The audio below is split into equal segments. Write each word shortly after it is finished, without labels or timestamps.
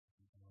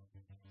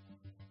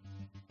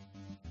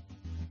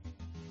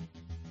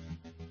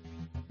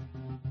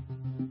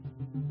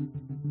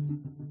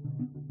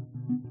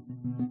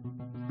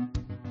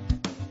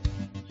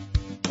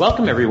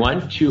Welcome,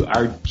 everyone, to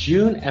our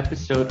June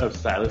episode of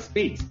Sila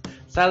Speaks,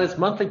 Sila's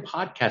monthly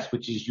podcast,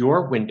 which is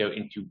your window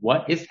into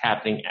what is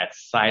happening at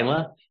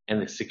Sila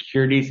and the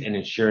securities and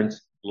insurance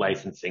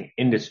licensing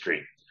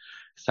industry.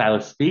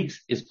 Sila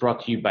Speaks is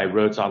brought to you by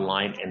Rhodes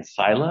Online and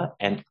Sila,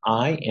 and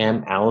I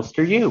am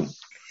Allister Yu.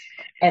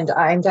 And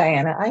I'm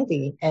Diana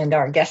Ivy, and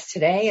our guest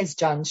today is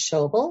John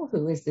Schobel,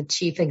 who is the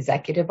Chief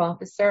Executive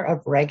Officer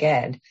of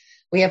RegED.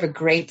 We have a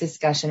great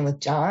discussion with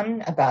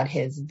John about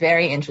his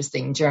very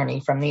interesting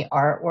journey from the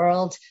art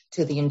world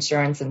to the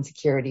insurance and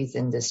securities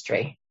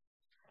industry.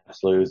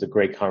 Absolutely. It was a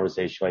great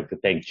conversation. I'd like to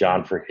thank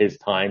John for his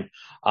time.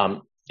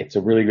 It's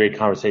a really great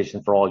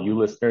conversation for all you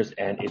listeners,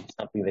 and it's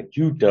something that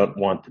you don't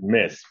want to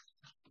miss.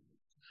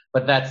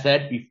 But that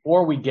said,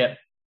 before we get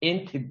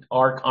into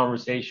our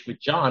conversation with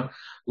John,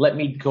 let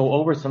me go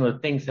over some of the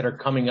things that are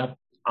coming up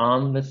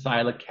on the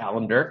Sila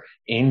calendar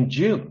in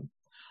June.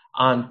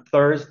 On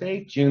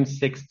Thursday, June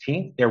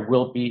 16th, there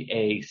will be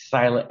a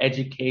Sila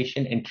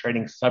Education and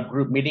Training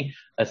Subgroup meeting,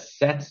 a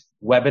SETS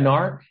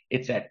webinar.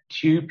 It's at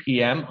 2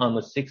 p.m. on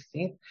the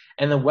 16th,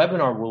 and the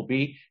webinar will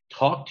be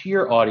Talk to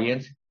Your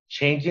Audience,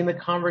 Changing the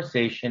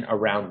Conversation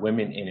Around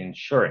Women in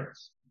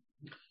Insurance.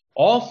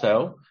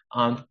 Also,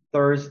 on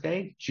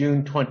Thursday,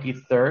 June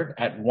 23rd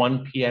at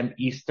 1 p.m.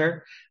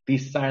 Eastern, the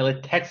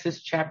Sila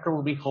Texas chapter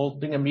will be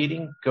holding a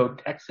meeting, Go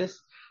Texas.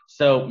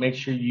 So make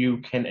sure you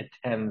can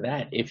attend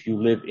that if you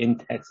live in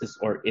Texas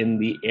or in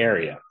the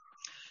area.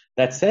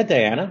 That said,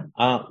 Diana,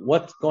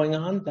 what's going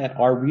on that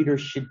our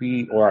readers should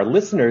be, or our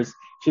listeners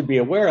should be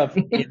aware of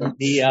in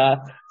the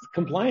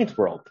compliance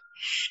world?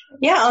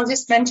 Yeah, I'll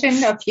just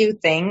mention a few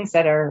things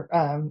that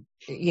are,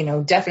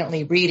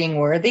 definitely reading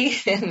worthy,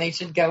 and they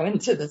should go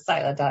into the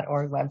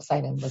sila.org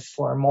website and look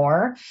for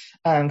more,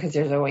 because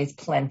there's always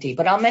plenty.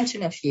 But I'll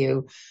mention a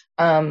few.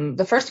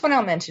 The first one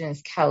I'll mention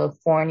is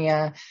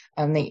California.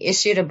 They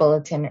issued a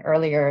bulletin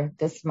earlier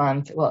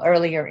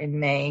in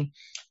May,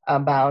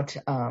 about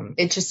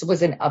it just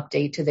was an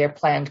update to their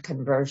planned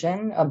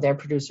conversion of their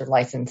producer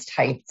license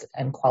types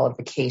and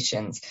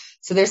qualifications.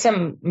 So there's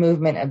some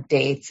movement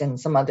updates and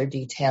some other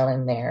detail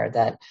in there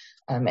that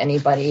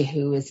anybody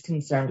who is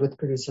concerned with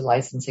producer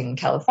licensing in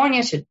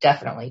California should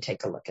definitely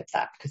take a look at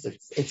that, because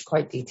it's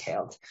quite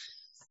detailed.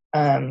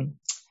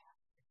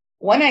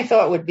 One I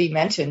thought would be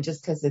mentioned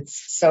just because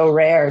it's so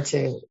rare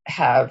to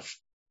have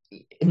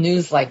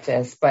news like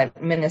this,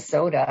 but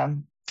Minnesota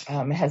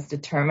has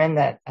determined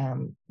that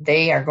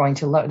they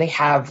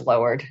have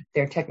lowered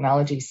their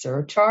technology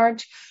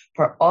surcharge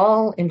for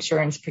all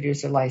insurance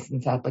producer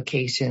license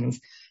applications.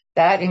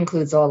 That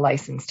includes all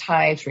license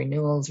types,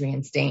 renewals,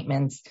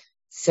 reinstatements.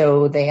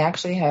 So they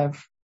actually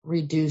have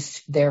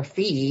reduced their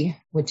fee,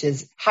 which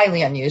is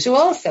highly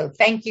unusual. So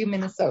thank you,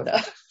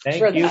 Minnesota.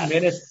 Thank you,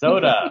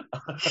 Minnesota.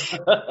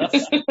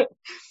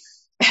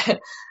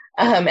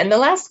 And the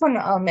last one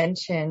I'll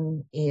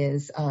mention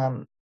is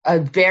a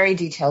very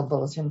detailed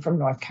bulletin from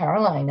North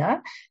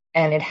Carolina,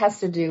 and it has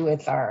to do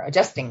with our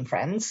adjusting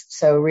friends.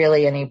 So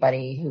really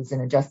anybody who's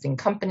an adjusting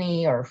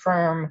company or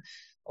firm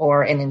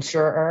or an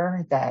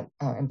insurer that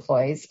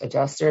employs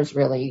adjusters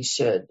really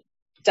should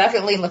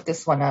definitely look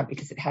this one up,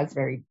 because it has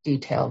very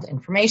detailed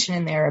information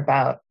in there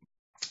about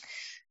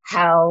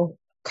how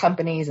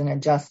companies and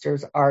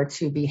adjusters are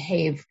to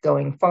behave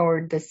going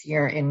forward this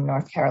year in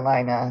North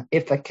Carolina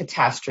if a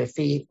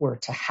catastrophe were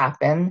to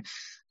happen.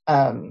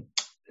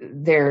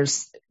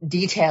 There's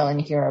detail in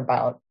here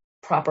about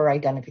proper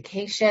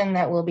identification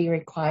that will be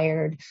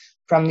required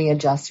from the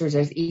adjusters.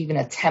 There's even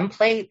a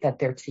template that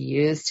they're to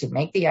use to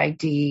make the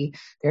ID.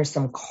 There's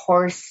some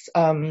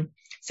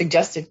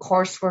suggested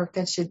coursework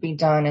that should be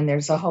done, and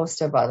there's a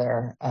host of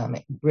other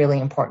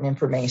really important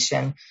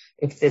information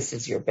if this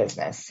is your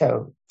business.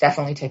 So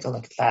definitely take a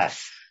look at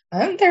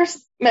that. There's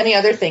many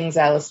other things,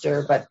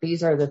 Allister, but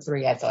these are the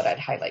three I thought I'd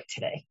highlight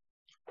today.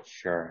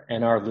 Sure.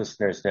 And our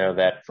listeners know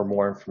that for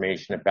more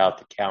information about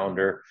the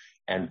calendar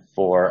and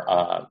for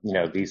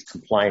these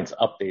compliance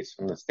updates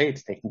from the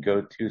states, they can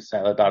go to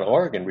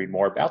sila.org and read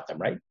more about them,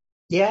 right?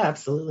 Yeah,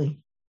 absolutely.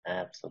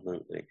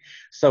 Absolutely.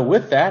 So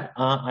with that,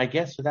 I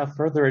guess without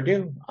further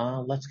ado,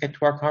 let's get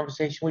to our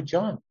conversation with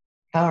John.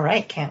 All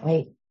right. Can't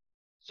wait.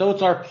 So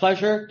it's our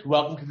pleasure to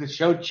welcome to the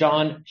show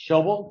John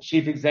Schobel,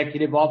 Chief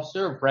Executive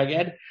Officer of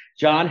RegED.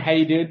 John, how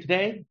you doing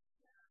today?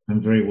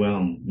 I'm very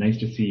well. Nice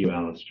to see you,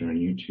 Allister,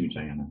 and you too,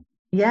 Diana.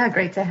 Yeah,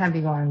 great to have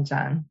you on,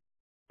 John.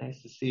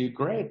 Nice to see you.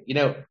 Great.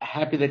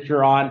 Happy that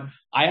you're on.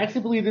 I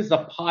actually believe this is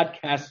a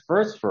podcast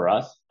first for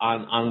us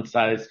on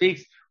Sila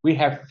Speaks. We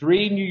have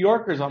 3 New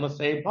Yorkers on the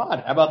same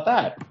pod. How about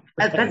that?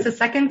 That's the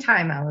second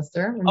time,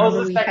 Allister.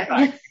 The second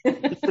time.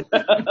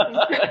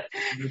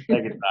 The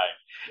second time.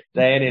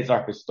 Diana is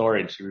our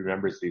historian. She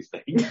remembers these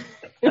things.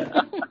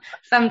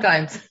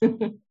 Sometimes.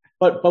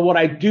 But what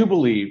I do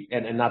believe,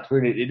 and not to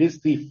ruin it, it is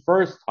the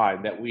first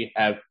time that we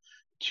have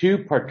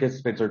 2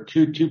 participants or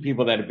two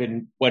people that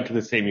went to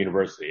the same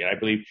university. And I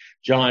believe,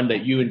 John,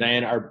 that you and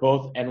Diana are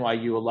both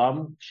NYU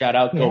alum. Shout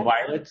out, Go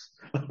Violets.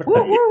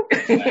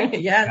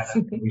 Yes.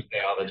 We say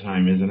all the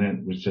time, isn't it?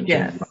 We're such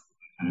a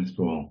kind of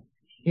school.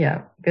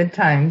 Yeah, good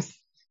times.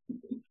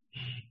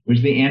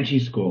 was the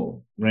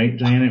anti-school, right,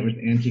 Diana? It was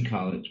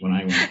anti-college when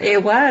I went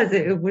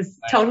there. It was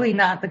totally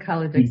not the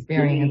college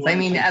experience. I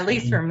mean, at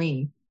least for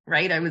me,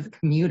 right? I was a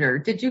commuter.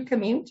 Did you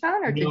commute,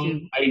 John, or did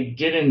you? I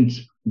didn't,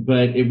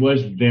 but it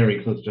was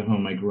very close to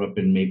home. I grew up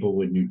in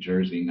Maplewood, New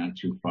Jersey, not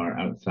too far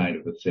outside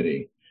of the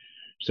city.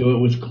 So it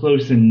was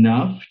close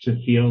enough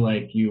to feel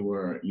like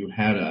you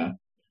had a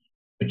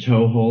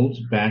toehold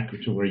back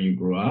to where you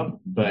grew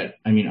up. But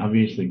I mean,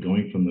 obviously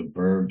going from the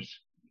burbs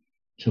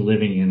to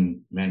living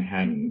in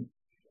Manhattan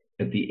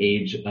at the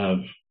age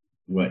of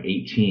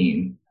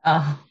 18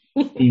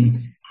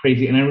 seemed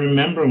crazy. And I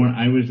remember when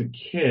I was a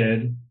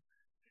kid,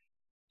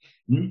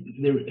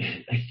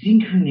 I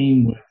think her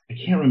name was, I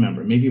can't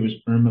remember, maybe it was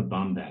Irma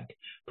Bombeck,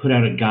 put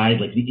out a guide,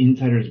 like the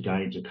Insider's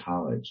Guide to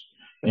College.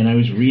 And I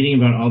was reading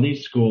about all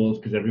these schools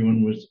because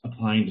everyone was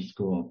applying to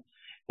school.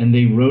 And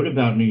they wrote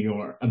about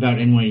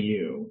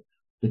NYU,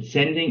 that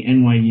sending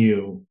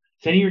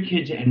your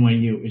kid to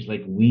NYU is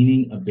like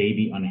weaning a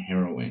baby on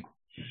heroin.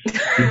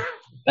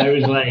 I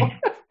was like,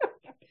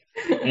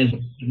 as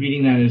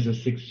reading that as a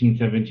 16,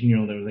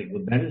 17-year-old, I was like,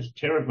 well, that is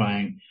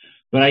terrifying.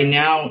 But I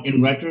now,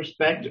 in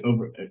retrospect,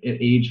 at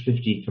age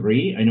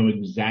 53, I know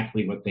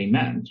exactly what they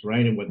meant,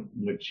 right? And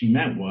what she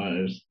meant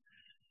was,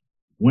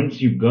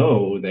 once you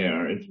go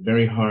there, it's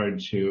very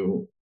hard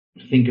to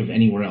think of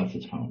anywhere else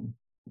as home,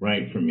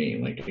 right? For me,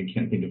 like I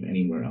can't think of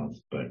anywhere else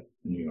but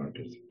New York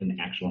as an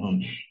actual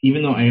home,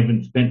 even though I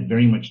haven't spent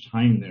very much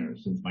time there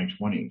since my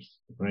 20s,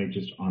 right?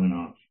 Just on and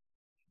off.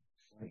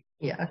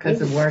 Yeah,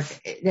 because of work.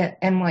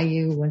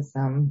 NYU was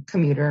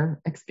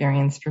commuter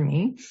experience for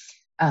me.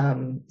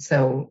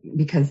 So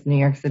because New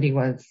York City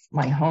was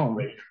my home,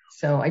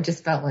 so I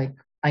just felt like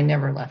I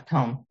never left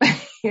home.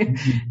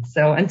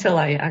 So until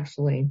I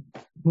actually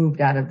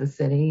moved out of the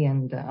city,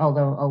 and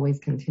although always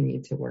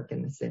continued to work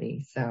in the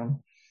city.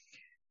 So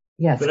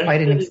yes,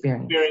 quite an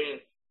experience.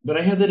 But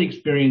I had that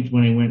experience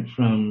when I went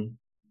from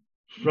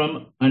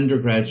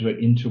undergraduate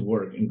into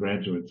work in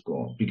graduate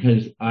school,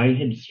 because I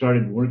had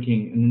started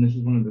working, and this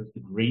is one of the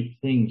great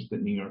things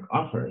that New York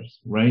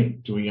offers,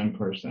 right, to a young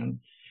person,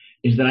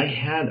 is that I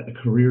had a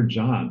career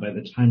job by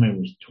the time I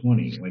was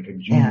 20, like a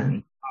junior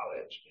in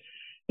college,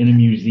 in a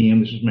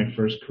museum. This was my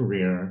first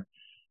career,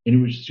 and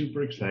it was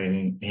super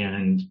exciting,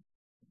 and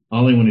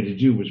all I wanted to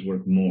do was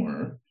work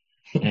more.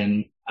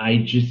 And I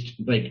just,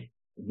 like,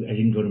 I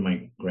didn't go to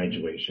my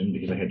graduation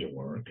because I had to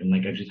work. And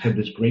like, I just had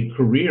this great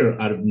career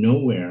out of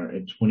nowhere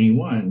at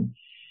 21.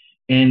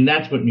 And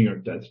that's what New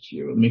York does to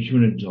you. It makes you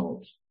an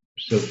adult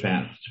so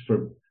fast,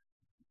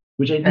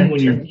 which I think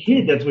when you're a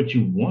kid, that's what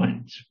you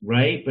want,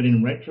 right? But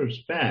in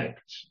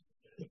retrospect,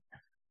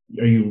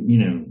 you're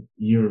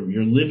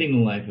living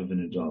the life of an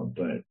adult,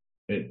 but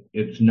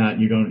it's not,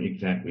 you don't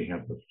exactly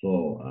have the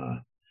full,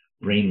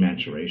 brain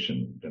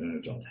maturation that an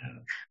adult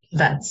has.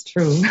 That's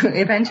true.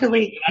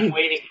 Eventually. I'm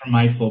waiting for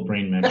my full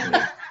brain maturation.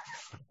 I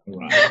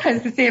was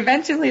going to say,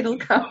 eventually it'll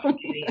come.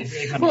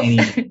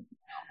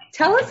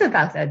 Tell us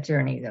about that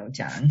journey though,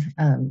 John,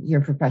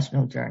 your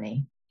professional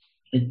journey.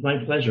 It's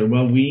my pleasure.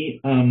 Well,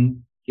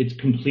 it's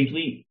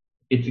completely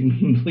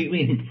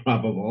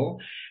improbable.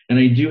 And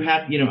I do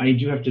have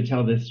to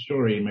tell this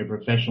story in my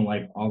professional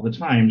life all the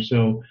time.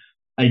 So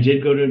I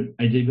did go to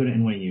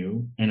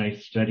NYU, and I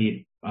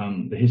studied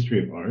the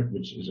history of art,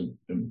 which is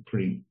a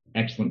pretty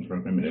excellent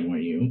program at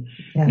NYU.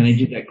 Yes. And I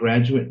did that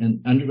graduate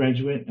and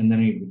undergraduate, and then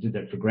I did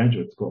that for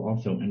graduate school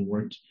also, and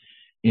worked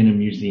in a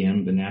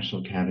museum, the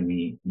National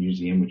Academy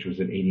Museum, which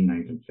was at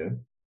 89th and 5th.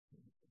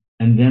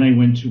 And then I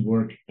went to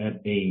work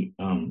at a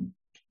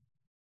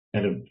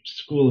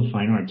School of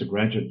Fine Arts, a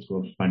graduate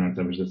school of fine arts.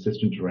 I was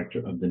assistant director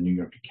of the New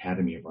York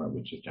Academy of Art,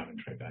 which is down in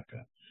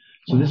Tribeca.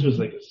 So This was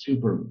like a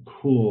super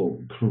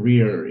cool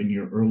career in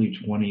your early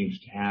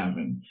 20s to have.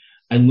 And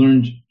I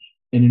learned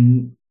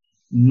an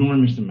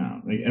enormous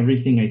amount, like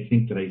everything I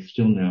think that I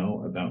still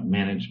know about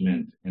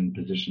management and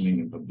positioning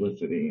and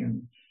publicity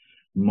and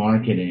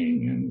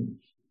marketing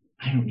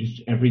and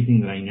just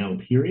everything that I know,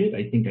 period,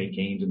 I think I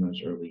gained in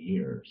those early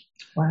years.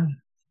 Wow.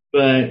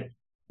 But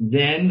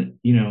then,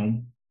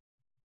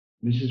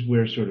 this is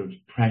where sort of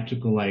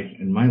practical life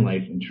and my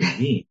life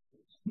intervened,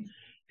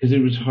 because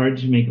it was hard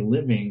to make a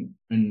living.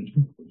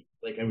 And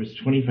like, I was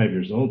 25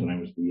 years old and I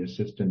was the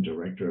assistant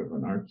director of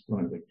an art school.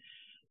 I was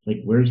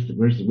like, where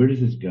does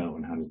this go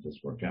and how does this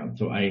work out?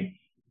 So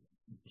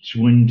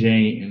one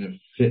day in a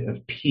fit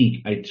of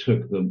pique, I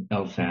took the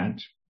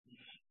LSAT,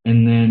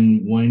 and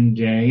then one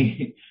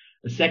day,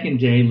 a second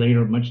day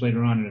later, much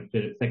later on,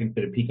 in a second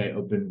fit of pique, I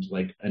opened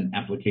like an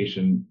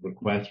application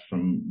request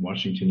from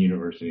Washington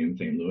University in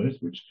St. Louis,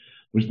 which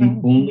was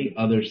the only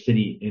other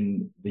city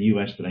in the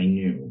U.S. that I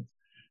knew,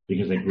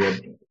 because I grew up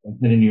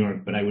in New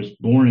York, but I was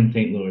born in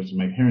St. Louis, and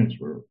my parents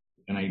were,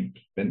 and I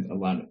spent a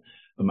lot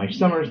of my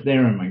summers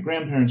there, and my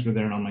grandparents were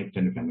there, and all my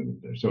extended family was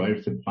there. So I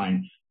said,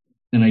 fine.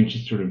 And I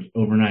just sort of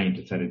overnight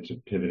decided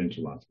to pivot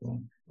into law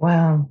school.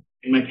 Wow.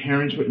 And my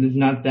parents were, it's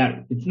not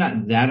that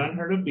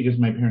unheard of, because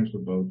my parents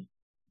were both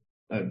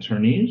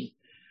attorneys.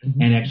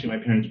 Mm-hmm. And actually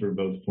my parents were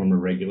both former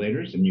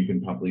regulators, and you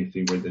can probably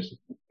see where this is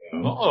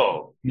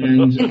Oh.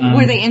 And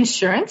were they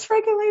insurance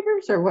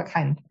regulators or what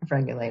kind of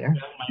regulator?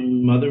 My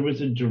mother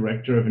was a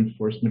director of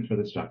enforcement for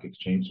the stock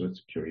exchange, so a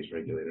securities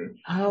regulator.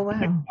 Oh, wow.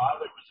 My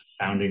father was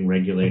a founding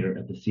regulator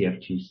at the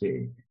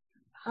CFTC,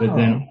 but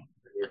then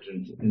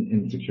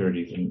in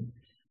securities, and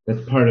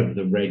that's part of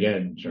the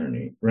RegED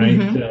journey, right?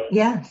 Mm-hmm. So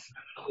yes.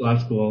 Law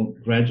school,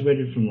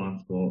 graduated from law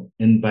school,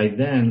 and by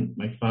then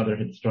my father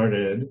had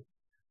started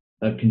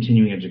a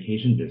continuing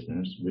education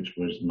business, which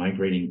was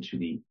migrating to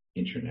the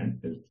internet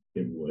as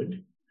it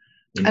would.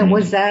 And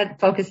was that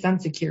focused on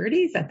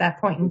securities at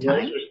that point in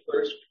time?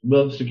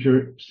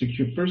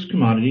 First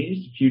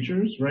commodities,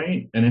 futures,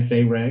 right?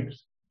 NFA regs.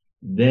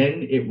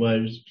 Then it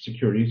was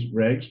securities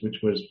regs, which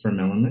was firm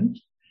element.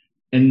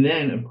 And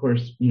then, of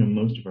course,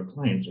 most of our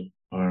clients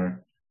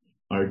are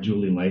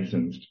duly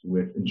licensed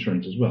with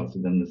insurance as well. So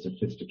then the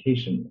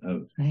sophistication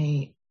of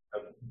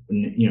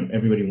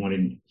everybody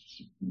wanted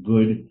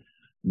good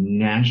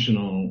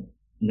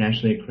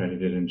nationally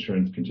accredited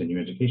insurance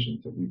continuing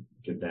education. So we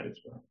did that as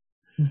well.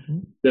 Mm-hmm.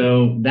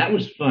 So that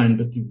was fun,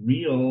 but the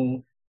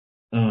real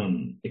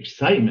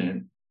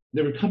excitement,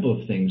 there were a couple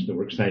of things that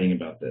were exciting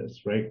about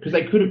this, right? Because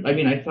I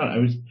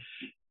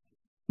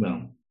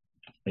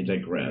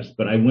digress,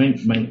 but I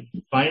went my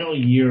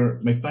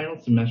final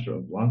semester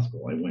of law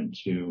school, I went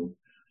to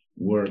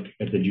work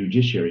at the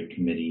Judiciary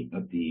Committee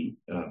of the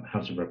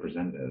House of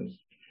Representatives.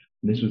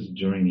 And this was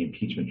during the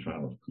impeachment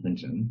trial of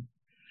Clinton.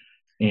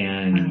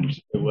 And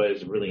it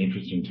was a really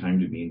interesting time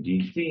to be in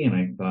DC. And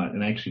I thought,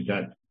 and I actually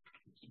got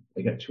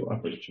 2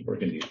 offers to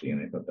work in DC,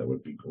 and I thought that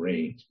would be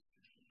great.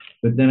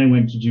 But then I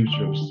went to do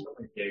sort of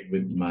summer gig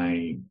with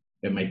my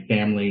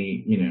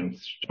family,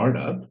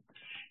 startup.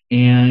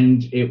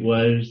 And it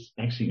was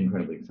actually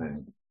incredibly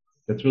exciting.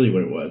 That's really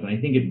what it was. And I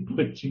think it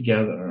put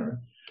together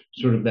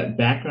sort of that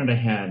background I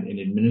had in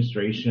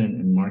administration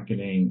and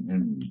marketing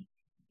and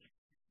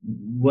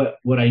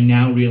what I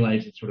now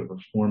realize is sort of a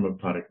form of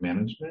product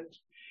management,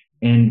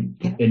 and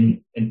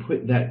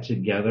put that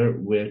together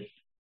with,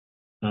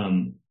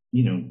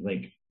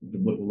 like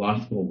what law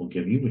school will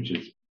give you, which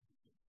is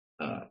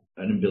an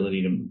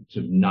ability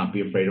to not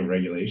be afraid of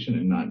regulation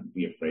and not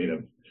be afraid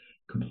of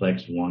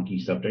complex, wonky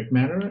subject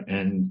matter.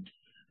 And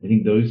I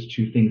think those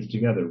two things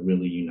together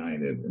really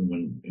united. And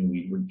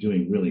we were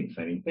doing really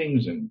exciting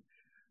things, and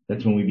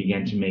that's when we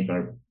began to make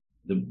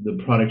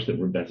the products that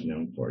we're best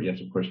known for. Yes,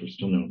 of course, we're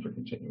still known for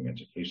continuing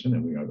education,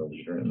 and we are the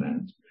leader in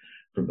that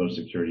for both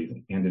securities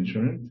and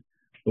insurance.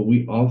 But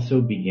we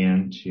also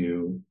began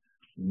to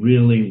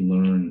really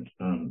learn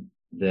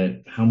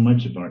that how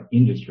much of our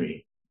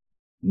industry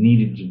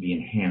needed to be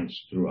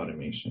enhanced through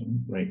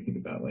automation, right? Think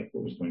about like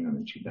what was going on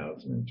in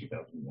 2000 and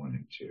 2001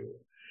 and 2,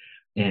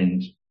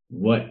 and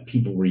what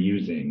people were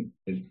using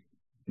is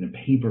in a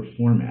paper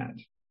format,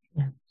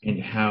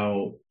 and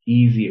how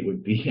easy it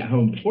would be, how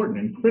important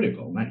and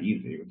critical, not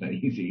easy, it was not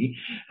easy,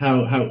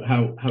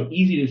 how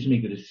easy it is to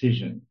make the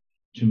decision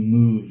to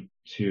move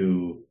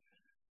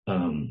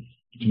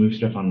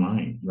stuff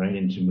online, right?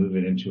 And to move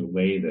it into a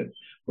way that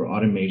where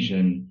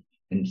automation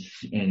and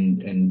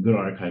good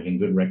archiving,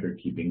 good record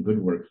keeping, good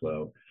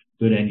workflow,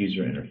 good end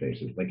user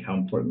interfaces, like how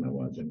important that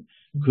was. And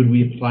could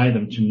we apply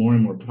them to more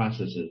and more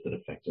processes that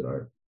affected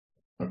our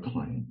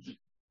clients?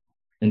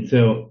 And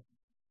so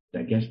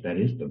I guess that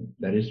is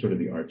sort of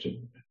the arch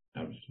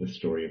of the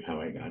story of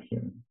how I got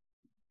here.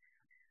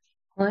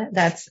 Well,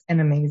 that's an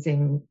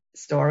amazing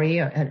story,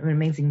 an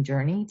amazing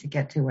journey to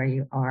get to where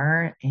you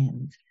are.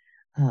 And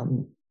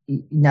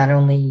not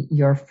only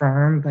your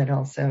firm, but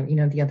also,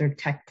 the other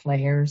tech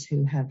players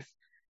who have,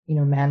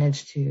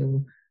 managed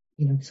to,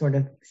 sort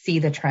of see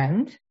the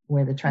trend,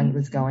 where the trend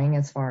was going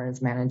as far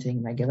as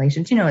managing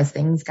regulations, as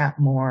things got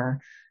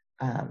more,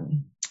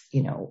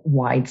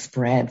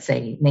 widespread,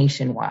 say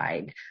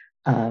nationwide.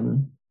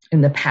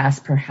 In the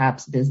past,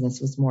 perhaps business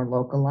was more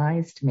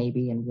localized,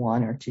 maybe in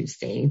 1 or 2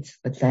 states.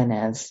 But then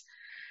as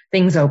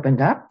things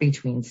opened up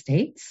between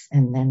states,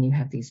 and then you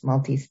have these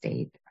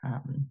multi-state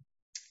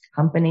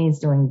companies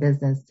doing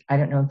business. I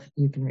don't know if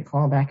you can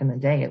recall back in the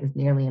day, it was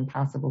nearly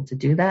impossible to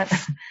do that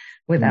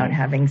without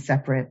having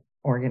separate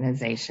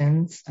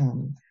organizations.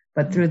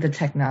 But through the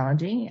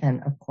technology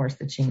and, of course,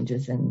 the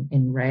changes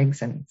in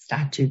regs and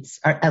statutes,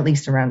 or at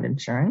least around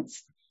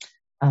insurance,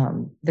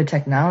 the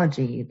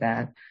technology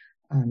that,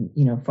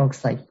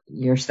 folks like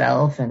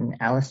yourself and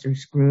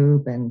Allister's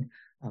group and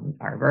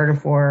our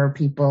Vertifor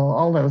people,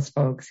 all those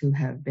folks who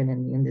have been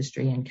in the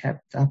industry and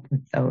kept up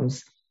with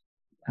those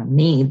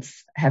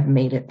needs have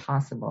made it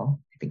possible,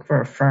 I think,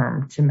 for a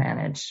firm to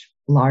manage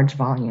large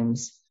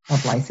volumes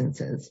of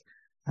licenses.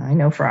 I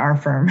know for our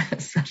firm,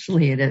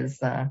 especially, it is,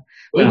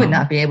 we would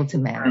not be able to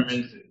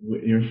manage.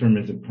 Your firm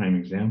is a prime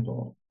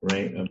example,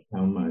 right, of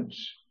how much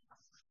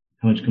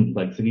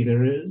complexity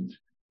there is.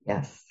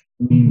 Yes.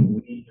 I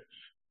mean,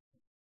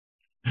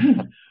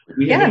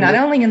 not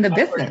only in the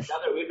business.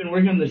 We've been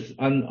working on this,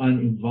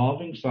 on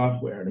evolving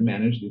software to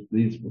manage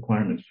these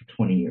requirements for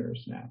 20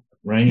 years now,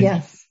 right?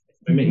 Yes.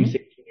 I met you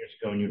 16 years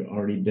ago and you'd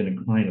already been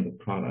a client of the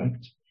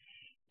product.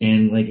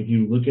 And like, if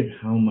you look at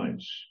how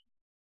much,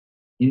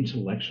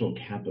 intellectual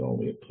capital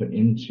we have put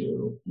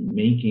into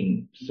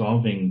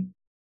solving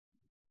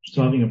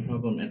a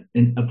problem,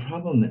 and a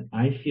problem that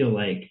I feel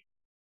like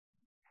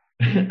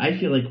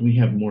we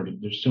have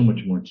there's so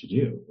much more to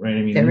do, right?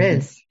 I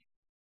mean,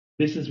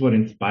 this is what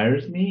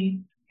inspires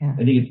me. Yeah. I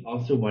think it's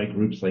also why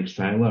groups like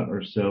SILA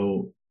are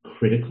so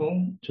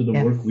critical to the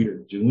work we are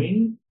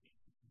doing.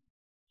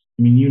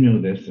 I mean, you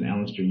know this, and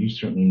Allister, you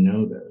certainly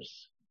know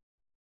this.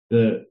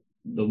 The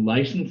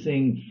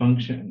licensing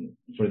function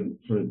for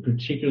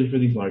particularly for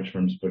these large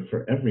firms, but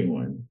for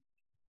everyone,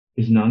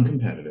 is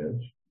non-competitive,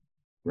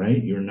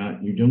 right? You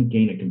don't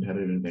gain a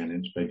competitive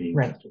advantage by being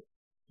licensed.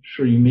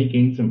 Sure, you may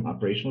gain some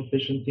operational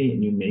efficiency,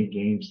 and you may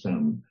gain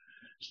some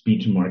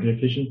speed to market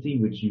efficiency,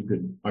 which you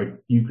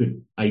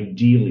could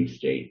ideally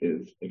state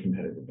is a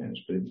competitive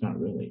advantage, but it's not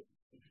really.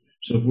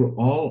 So if we're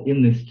all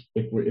in this,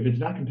 if it's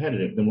not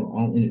competitive, then we're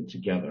all in it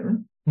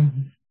together.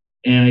 Mm-hmm.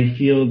 And I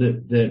feel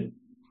that the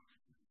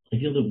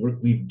work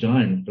we've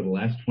done for the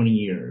last 20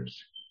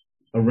 years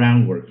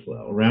around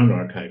workflow, around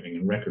archiving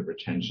and record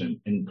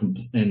retention,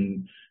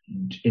 and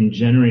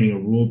generating a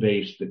rule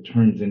base that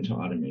turns into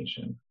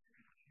automation,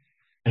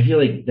 I feel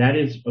like that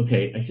is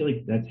okay. I feel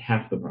like that's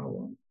half the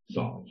problem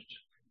solved.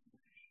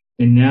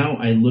 And now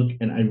I look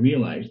and I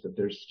realize that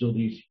there's still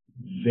these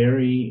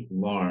very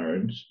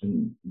large,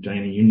 and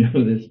Diana, you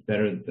know this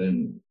better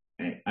than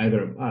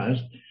either of us,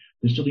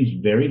 there's still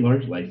these very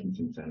large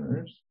licensing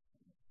centers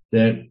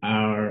that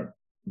are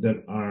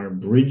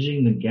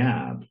bridging the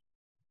gap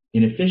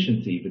in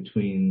efficiency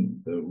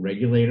between the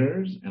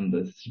regulators and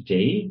the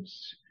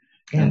states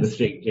and the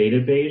state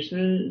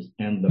databases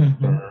and the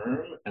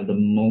firm and the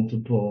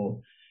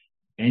multiple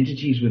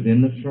entities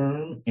within the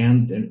firm,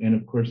 and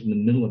of course in the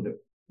middle of it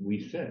we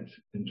sit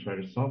and try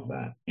to solve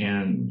that.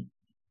 And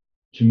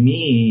to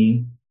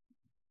me,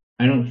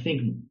 I don't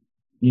think,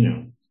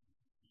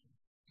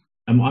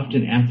 I'm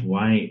often asked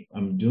why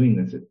I'm doing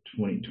this at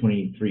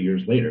 23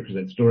 years later, because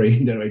that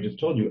story that I just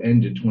told you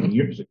ended 20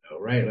 years ago,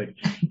 right? Like,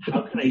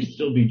 how can I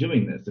still be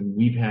doing this? And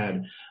we've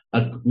had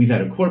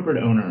a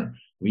corporate owner,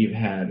 we've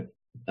had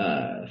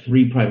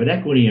 3 private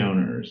equity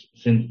owners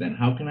since then.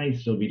 How can I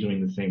still be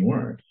doing the same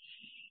work?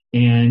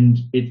 And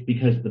it's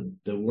because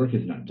the work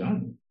is not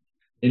done,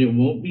 and it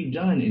won't be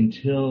done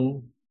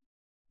until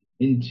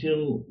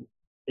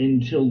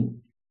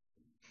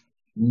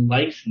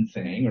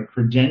licensing or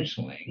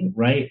credentialing,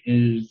 right,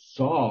 is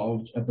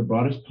solved at the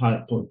broadest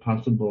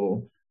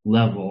possible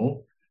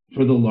level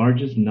for the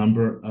largest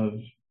number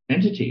of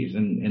entities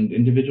and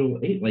individual,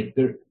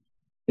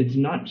 it's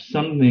not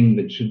something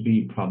that should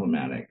be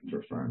problematic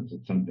for firms.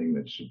 It's something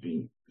that should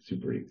be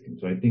super easy. And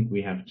so I think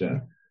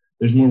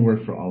there's more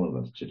work for all of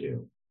us to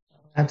do.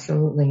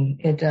 Absolutely.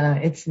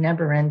 It's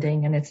never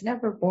ending, and it's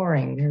never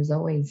boring. There's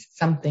always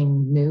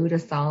something new to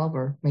solve,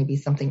 or maybe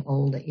something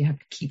old that you have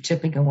to keep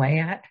chipping away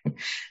at.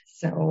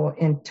 So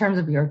in terms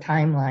of your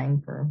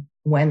timeline for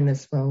when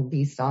this will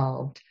be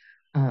solved,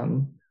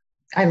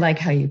 I like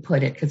how you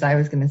put it, because I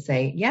was going to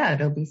say,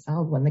 it'll be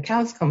solved when the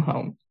cows come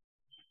home.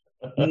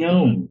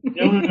 No.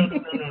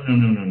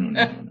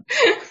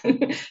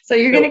 So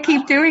you're going to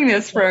keep doing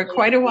this for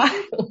quite a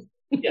while.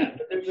 Yeah,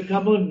 but there's a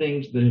couple of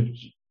things that have,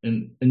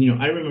 and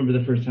I remember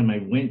the first time I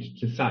went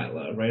to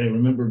SILA, right? I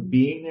remember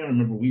being there. I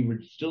remember we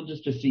were still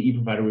just a CE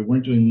provider. We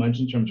weren't doing much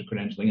in terms of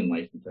credentialing and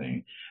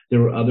licensing.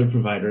 There were other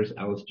providers,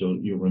 Alice,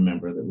 you'll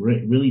remember, that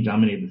really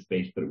dominated the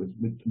space, but it was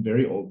with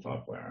very old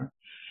software.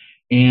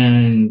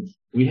 And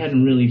we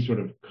hadn't really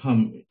sort of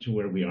come to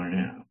where we are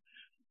now.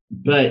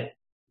 But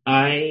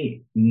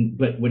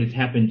what has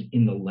happened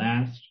in the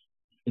last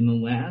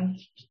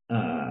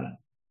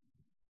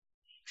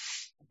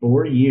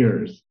 4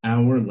 years,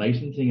 our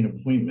licensing and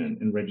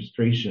appointment and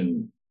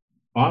registration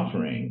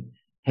offering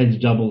has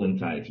doubled in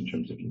size in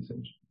terms of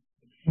usage.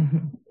 Mm-hmm.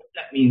 What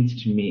that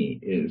means to me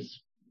is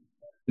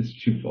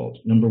twofold.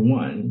 Number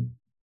one,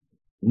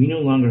 we no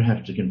longer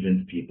have to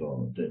convince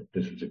people that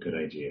this is a good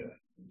idea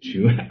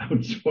to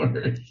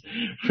outsource,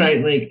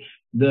 right? Like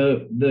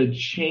the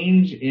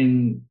change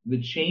in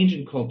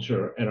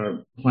culture at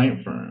our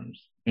client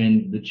firms,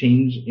 and the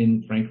change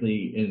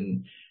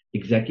in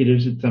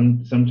executives at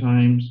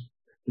sometimes,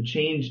 the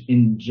change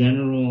in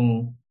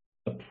general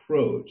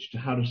approach to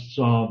how to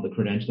solve the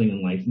credentialing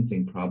and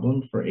licensing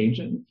problem for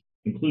agents,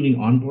 including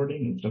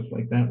onboarding and stuff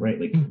like that, right?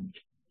 Like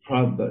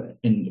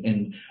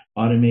and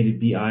automated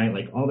BI,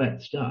 like all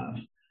that stuff.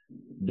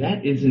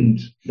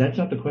 That's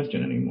not the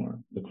question anymore.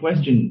 The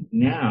question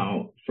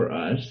now for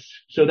us,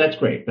 so that's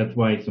great. That's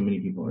why so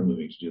many people are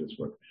moving to do this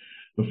work.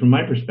 But from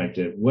my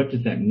perspective, what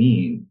does that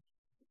mean?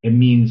 It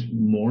means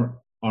more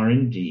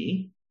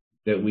R&D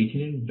that we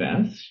can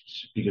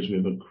invest because we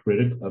have a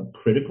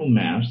critical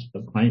mass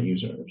of client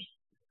users,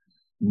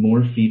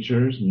 more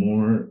features,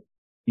 more,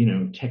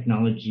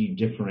 technology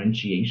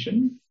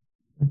differentiation,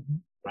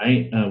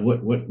 right?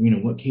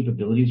 What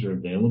capabilities are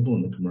available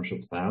in the commercial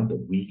cloud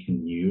that we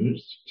can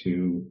use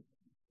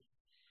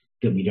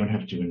that we don't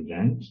have to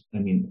invent? I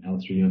mean,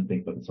 Alistair, you don't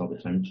think about this all the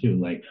time too.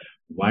 Like,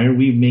 why are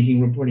we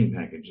making reporting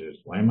packages?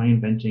 Why am I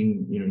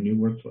inventing, new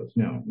workflows?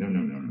 No.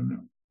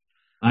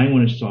 I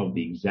want to solve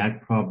the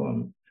exact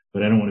problem,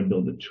 but I don't want to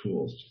build the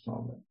tools to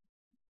solve it.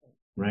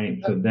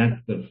 Right? So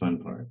that's the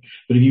fun part.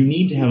 But if you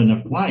need to have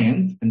enough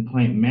clients and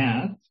client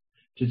math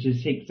to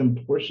just take some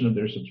portion of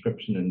their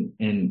subscription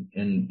and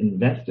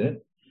invest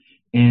it,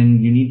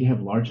 and you need to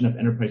have large enough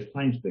enterprise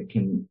clients that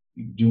can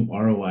do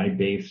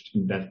ROI-based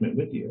investment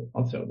with you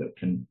also, that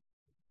can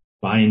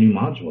buy a new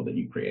module that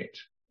you create.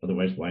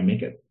 Otherwise, why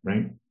make it,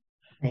 right?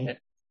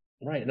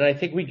 Right. And I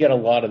think we get a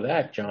lot of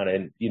that, John,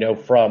 and,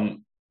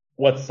 from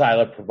what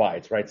Sila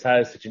provides, right?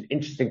 Sila is such an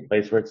interesting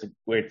place where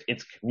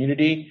it's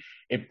community.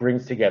 It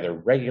brings together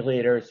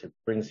regulators. It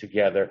brings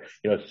together,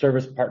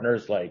 service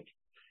partners like,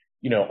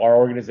 our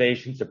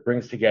organizations. It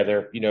brings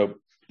together,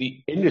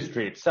 the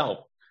industry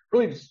itself.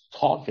 Really just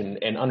talk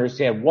and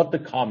understand what the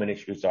common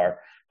issues are.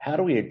 How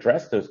do we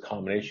address those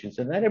common issues?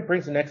 And then it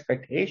brings an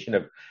expectation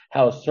of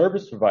how a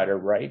service provider,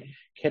 right,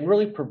 can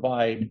really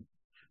provide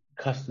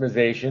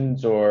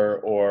customizations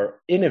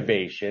or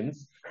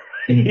innovations.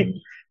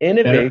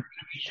 Innovation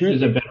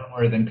is a better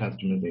word than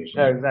customization.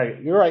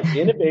 Exactly. You're right.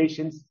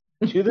 Innovations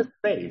to the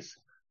space,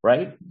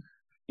 right?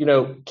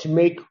 To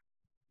make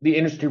the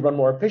industry run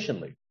more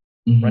efficiently,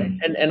 right?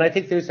 And I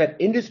think there's that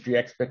industry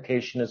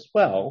expectation as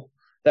well,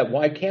 that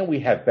why can't we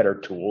have better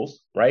tools,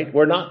 right?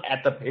 We're not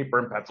at the paper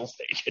and pencil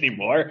stage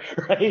anymore,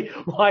 right?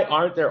 Why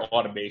aren't there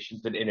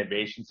automations and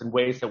innovations and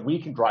ways that we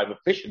can drive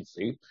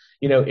efficiency?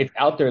 It's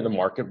out there in the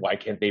market. Why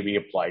can't they be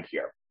applied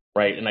here,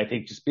 right? And I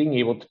think just being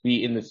able to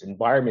be in this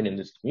environment, in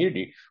this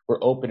community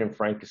where open and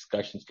frank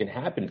discussions can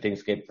happen,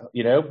 things get,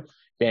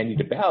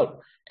 bandied about,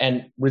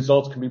 and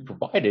results can be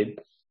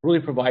provided, really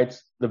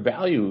provides the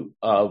value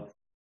of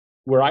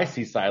where I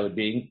see Sila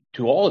being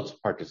to all its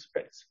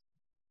participants.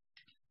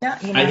 Yeah,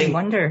 I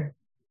wonder,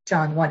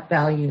 John, what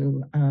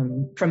value,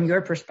 from your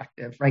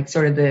perspective, right?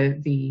 Sort of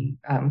the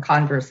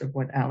converse of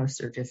what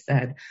Allister just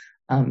said.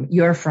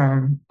 Your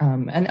firm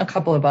and a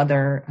couple of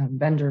other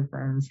vendor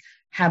firms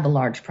have a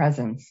large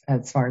presence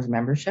as far as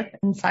membership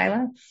in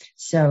Sila.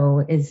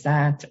 So is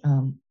that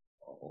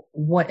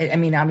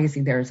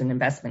obviously there's an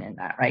investment in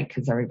that, right?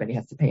 Because everybody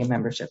has to pay a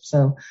membership.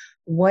 So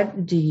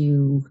what do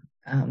you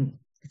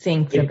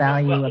think the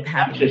value of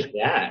having? It's not just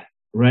that,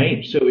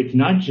 right? So it's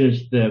not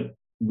just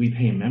we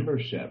pay a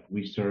membership,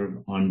 we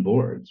serve on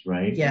boards,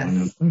 right?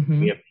 Yes.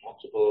 We have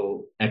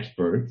multiple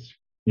experts.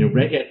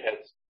 RegED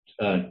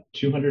has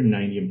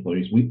 290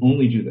 employees. We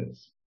only do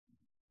this,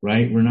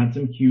 right? We're not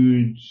some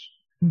huge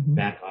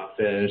back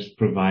office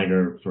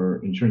provider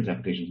for insurance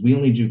applications. We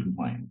only do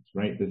compliance,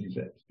 right? This is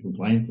it.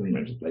 Compliance and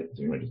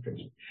licensing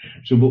registration.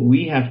 So what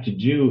we have to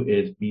do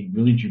is be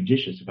really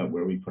judicious about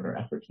where we put our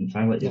efforts. And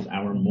Sila is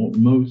our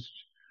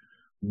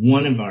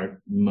one of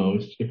our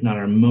most, if not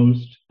our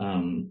most,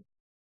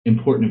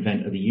 important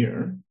event of the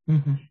year.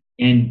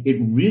 And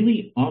it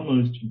really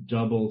almost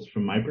doubles,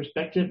 from my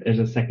perspective, as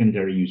a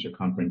secondary user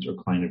conference or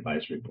client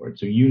advisory board.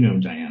 So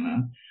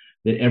Diana,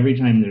 that every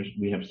time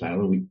we have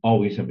Sila, we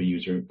always have a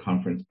user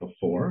conference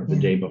the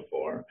day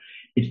before.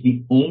 It's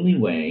the only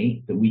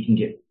way that we can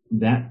get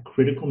that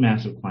critical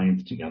mass of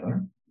clients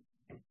together.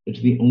 It's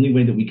the only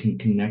way that we can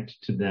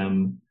connect to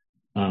them,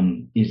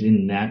 is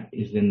in that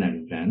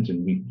event.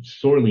 And we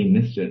sorely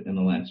missed it in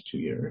the last 2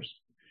 years.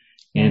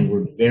 And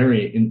we're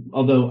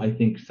although I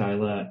think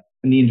Sila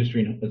and the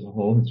industry as a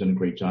whole has done a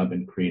great job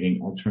in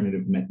creating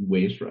alternative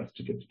ways for us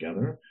to get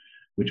together,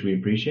 which we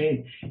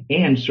appreciate,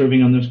 and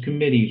serving on those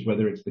committees,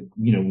 whether it's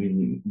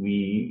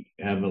we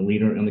have a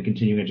leader on the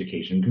continuing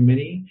education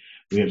committee,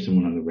 we have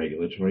someone on the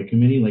regulatory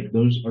committee. Like,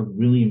 those are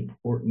really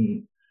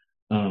important.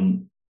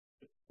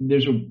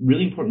 There's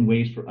really important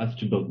ways for us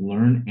to both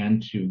learn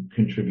and to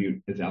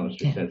contribute, as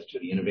Allister says, to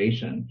the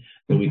innovation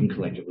that we can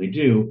collectively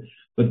do.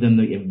 But then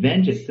the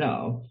event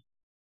itself,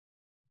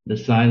 the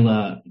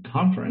Sila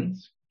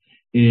conference,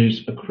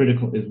 is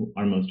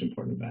our most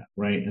important event,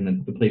 right? And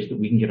then the place that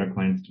we can get our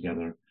clients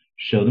together,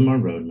 show them our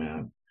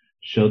roadmap,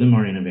 show them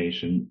our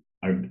innovation,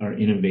 our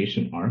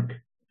innovation arc.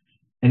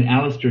 And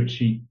Allister,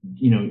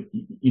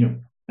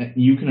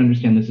 you can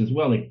understand this as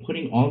well. Like,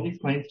 putting all these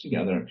clients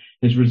together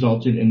has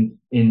resulted in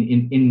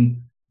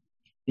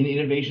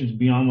innovations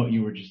beyond what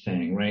you were just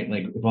saying, right?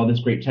 Like, if all this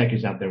great tech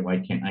is out there, why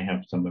can't I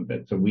have some of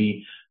it? So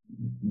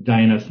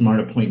Diana,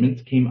 smart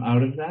appointments came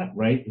out of that,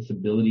 right? This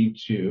ability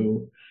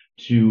to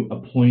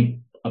appoint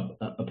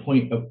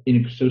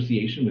in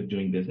association with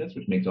doing business,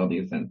 which makes all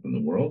the sense in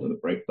the world, in the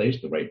right place,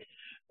 the right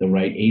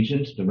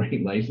agent, the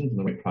right license, and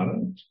the right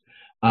product.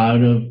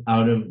 Out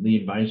of the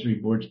advisory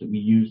boards that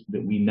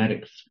we met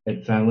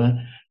at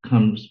Sila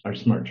comes our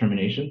smart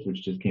terminations,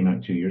 which just came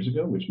out 2 years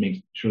ago, which makes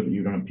sure that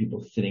you don't have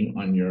people sitting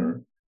on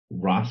your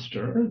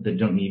roster that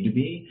don't need to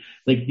be.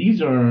 Like, these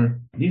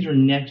are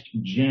next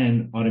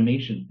gen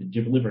automations that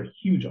deliver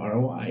huge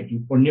ROI.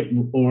 Or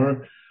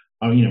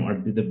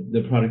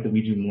the product that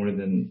we do more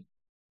than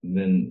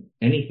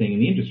anything in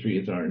the industry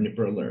is our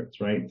NIPR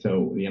alerts, right?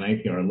 So the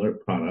NIPR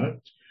alert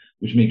product,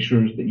 which makes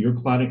sure that your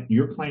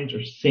clients are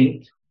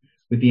synced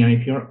with the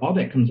NIPR. All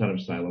that comes out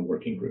of Sila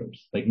working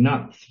groups, like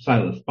not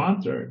Sila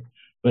sponsored,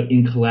 but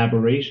in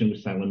collaboration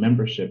with Sila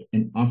membership,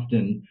 and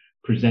often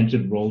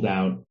presented, rolled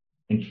out,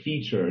 and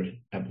featured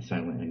at the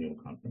Silent Annual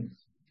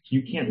Conference. So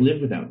you can't live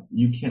without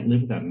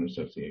an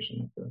association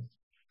like this.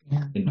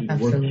 Yeah, And do the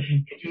work,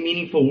 absolutely. do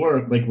meaningful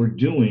work like we're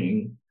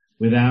doing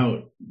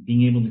without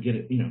being able to get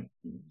it,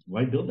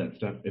 why build that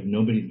stuff if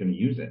nobody's going to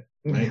use it,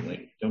 right?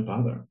 Like, don't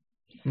bother.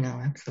 No,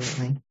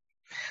 absolutely.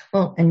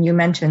 Well, and you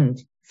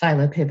mentioned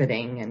silo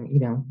pivoting and,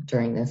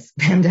 during this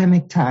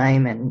pandemic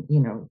time and,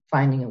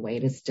 finding a way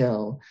to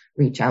still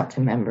reach out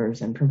to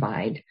members and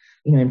provide,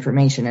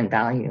 information and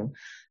value.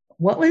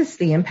 What was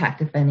the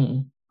impact, if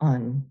any,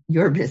 on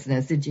your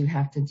business? Did you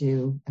have to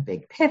do a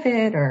big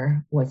pivot,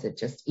 or was it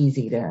just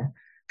easy to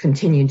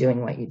continue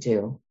doing what you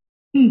do?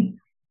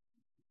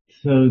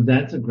 So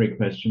that's a great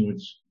question,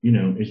 which,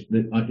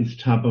 is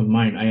top of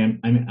mind.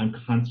 I'm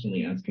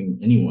constantly asking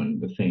anyone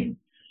the same.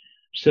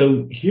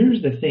 So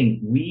here's the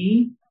thing.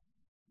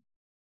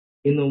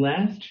 In the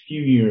last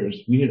few years,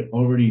 we had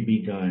already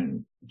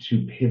begun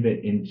to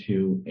pivot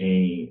into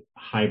a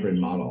hybrid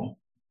model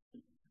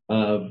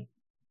of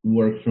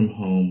work from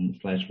home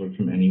 / work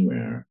from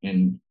anywhere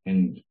and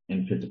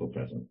physical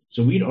presence.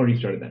 So we'd already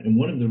started that. And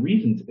one of the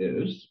reasons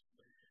is,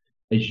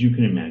 as you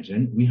can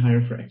imagine, we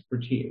hire for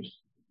expertise.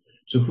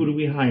 So who do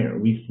we hire?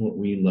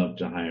 We love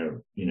to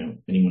hire,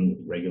 anyone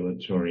with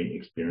regulatory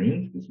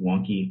experience, this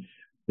wonky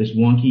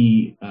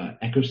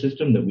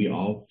ecosystem that we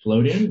all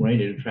float in, right?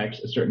 It attracts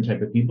a certain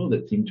type of people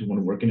that seem to want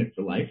to work in it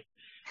for life.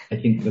 I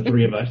think the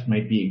three of us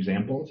might be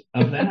examples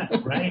of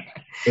that, right?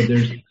 But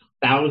there's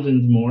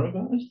thousands more of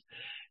us.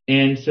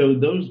 And so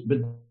those,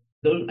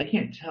 I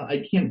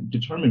can't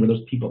determine where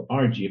those people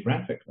are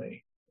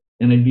geographically.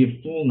 And I'd be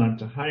a fool not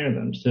to hire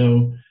them.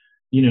 So,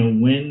 if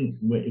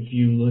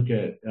you look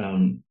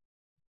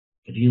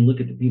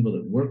at the people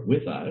that work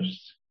with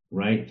us,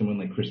 right? Someone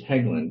like Chris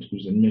Hegland,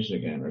 who's in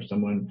Michigan, or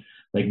someone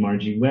like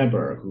Margie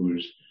Weber,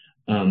 who's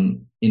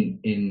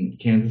in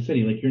Kansas City.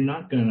 You're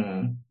not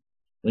gonna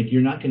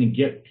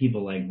get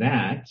people like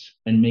that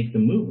and make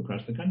them move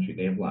across the country.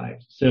 They have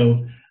lives.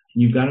 So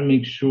you've got to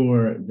make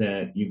sure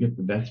that you get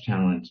the best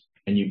talent,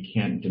 and you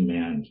can't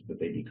demand that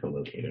they be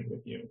co-located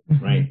with you,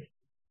 right?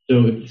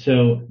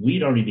 So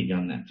we'd already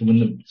begun that. So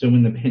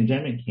when the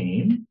pandemic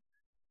came,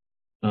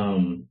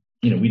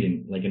 we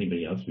didn't, like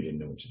anybody else, we didn't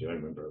know what to do. I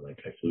remember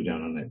I flew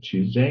down on that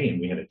Tuesday and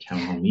we had a town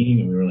hall meeting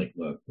and we were like,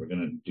 look, we're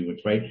going to do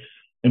what's right.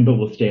 But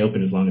we'll stay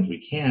open as long as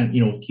we can.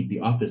 We'll keep the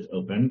office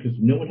open, because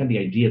no one had the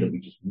idea that we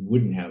just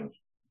wouldn't have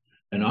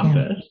an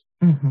office.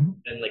 And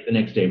the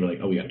next day we're like,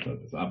 oh, we got to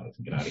close this office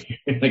and get out of here.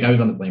 I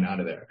was on the plane out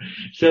of there.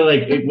 So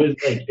it was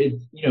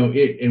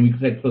and we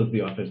had closed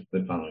the office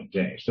the following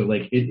day. So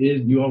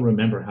you all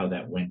remember how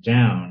that went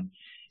down.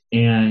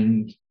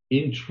 And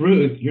in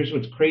truth, here's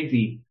what's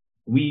crazy.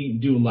 We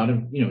do a lot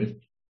of,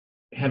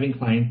 having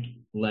clients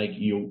like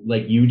you,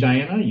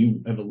 Diana.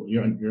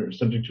 You're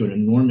subject to an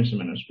enormous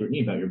amount of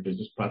scrutiny about your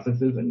business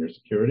processes and your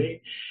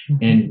security.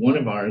 And one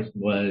of ours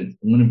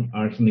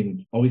something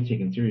we've always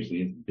taken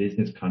seriously is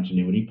business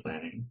continuity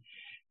planning.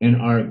 And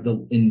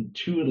in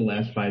 2 of the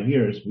last 5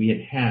 years,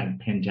 we had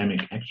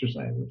pandemic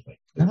exercises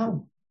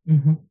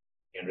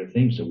standard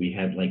thing. So we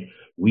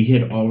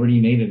had already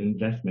made an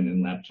investment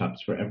in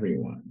laptops for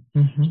everyone.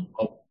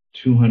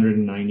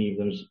 290 of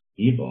those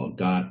people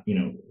got,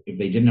 if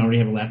they didn't already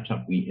have a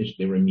laptop,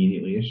 they were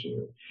immediately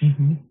issued.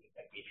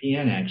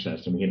 VPN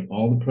access, and we had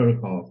all the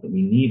protocols that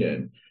we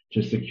needed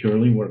to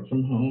securely work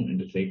from home and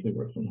to safely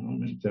work from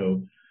home. And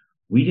so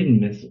we didn't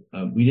miss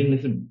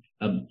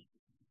a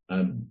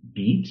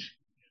beat.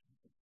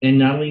 And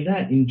not only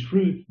that, in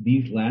truth,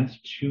 these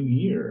last 2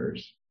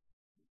 years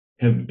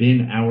have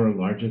been our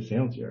largest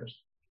sales years.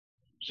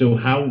 So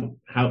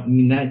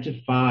that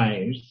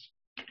defies.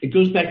 It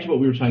goes back to what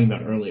we were talking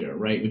about earlier,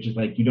 right? Which is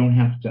you don't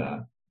have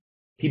to,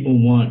 people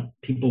want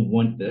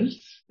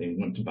this. They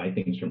want to buy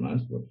things from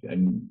us, which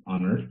I'm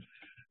honored,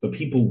 but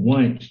people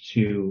want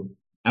to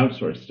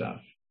outsource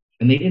stuff.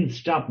 And they didn't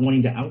stop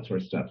wanting to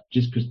outsource stuff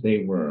just because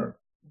they were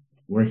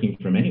working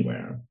from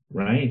anywhere,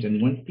 right?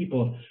 And once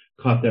people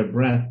caught their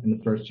breath in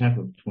the first half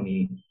of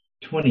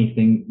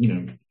 2020,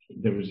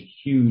 there was a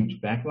huge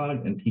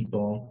backlog and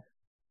people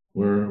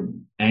were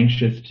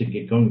anxious to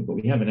get going with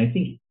what we have. And I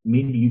think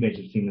maybe you guys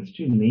have seen this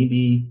too.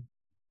 Maybe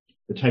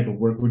the type of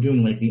work we're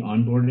doing, like the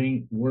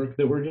onboarding work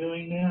that we're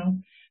doing now,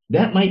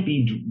 that might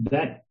be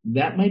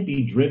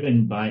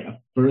driven by a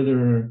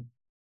further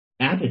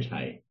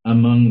appetite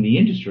among the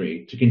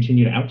industry to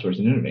continue to outsource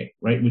and innovate,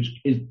 right? Which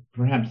is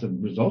perhaps a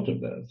result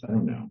of this. I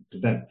don't know.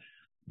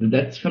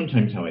 That's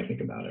sometimes how I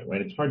think about it,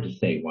 right? It's hard to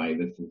say why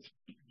this is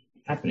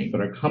happening,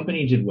 but our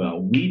company did well.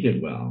 We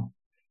did well.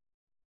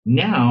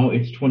 Now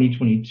it's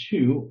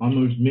 2022,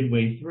 almost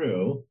midway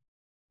through.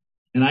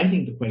 And I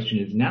think the question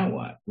is, now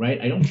what, right?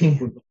 I don't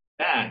think we're going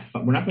back.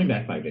 We're not going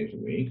back 5 days a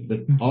week.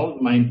 All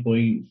of my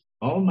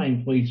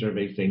employee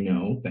surveys say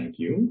no, thank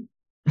you.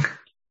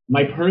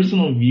 My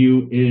personal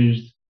view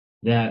is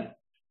that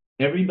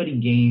everybody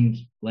gained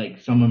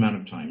some amount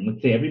of time.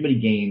 Let's say everybody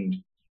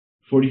gained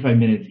 45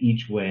 minutes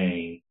each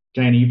way.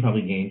 Diana, you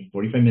probably gained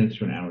 45 minutes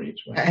to an hour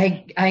each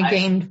way. I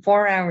gained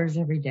 4 hours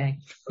every day.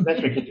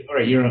 That's right. All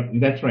right.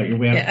 That's right. You're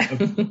way out. Yeah.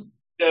 Okay.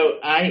 So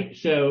I right?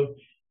 So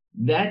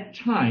that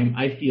time,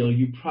 I feel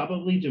you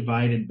probably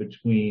divided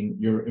between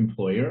your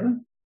employer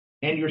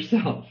and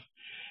yourself.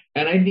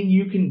 And I think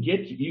you can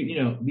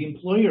the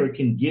employer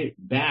can get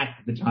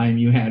back the time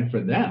you had for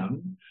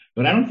them,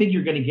 but I don't think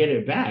you're going to get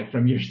it back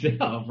from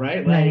yourself,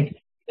 right? Like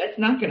that's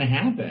not going to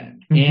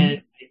happen. Mm-hmm.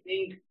 And I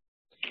think,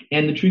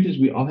 and the truth is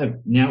we all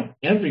have now,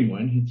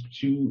 everyone has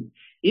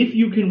if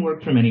you can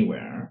work from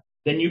anywhere,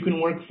 then you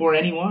can work for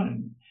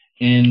anyone.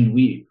 And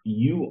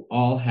you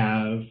all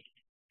have,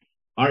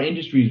 our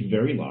industry is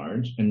very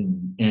large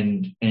and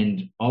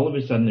all of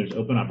a sudden there's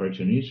open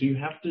opportunities. So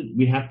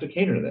we have to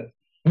cater to this.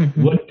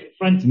 Mm-hmm. What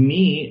confronts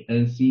me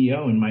as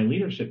CEO and my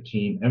leadership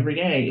team every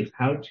day is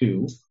how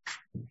to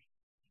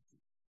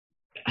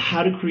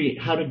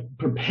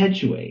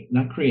perpetuate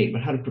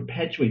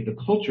the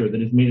culture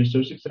that has made us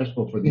so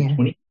successful for these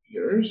 20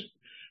 years,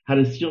 how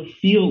to still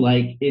feel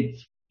like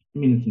it's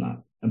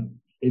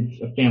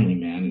a family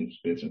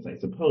managed business, I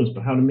suppose,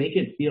 but how to make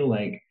it feel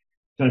like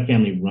it's not a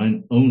family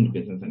owned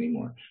business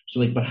anymore.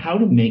 So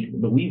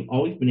but we've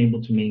always been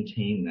able to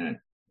maintain that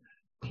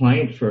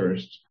client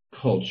first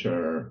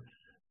culture,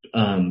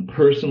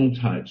 personal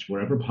touch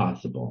wherever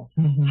possible.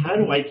 Mm-hmm. How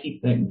do I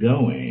keep that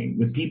going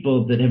with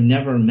people that have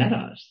never met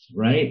us,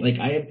 right? Like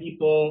I have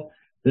people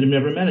that have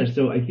never met us.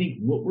 So I think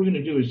what we're going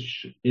to do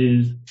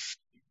is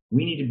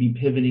we need to be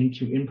pivoting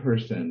to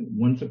in-person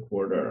once a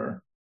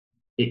quarter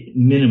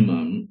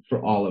minimum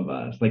for all of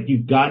us. Like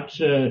you've got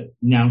to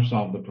now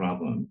solve the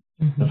problem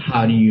of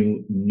how do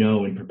you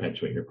know and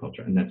perpetuate your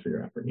culture, and that's where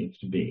your effort needs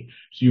to be.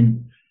 So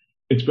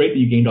it's great that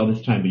you gained all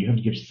this time, but you have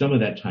to give some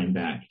of that time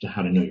back to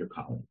how to know your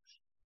colleagues.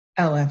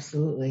 Oh,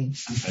 absolutely.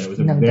 It was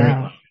a very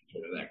long answer to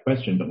that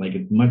question, but like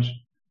it's much,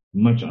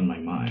 much on my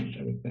mind,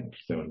 I would think.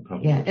 So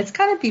it's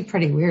got to be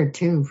pretty weird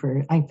too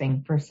for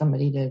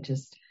somebody to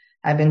just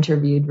have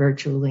interviewed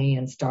virtually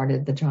and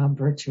started the job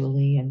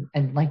virtually and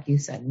like you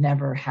said,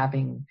 never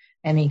having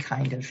any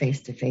kind of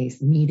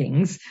face-to-face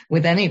meetings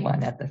with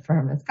anyone at the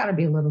firm. It's got to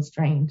be a little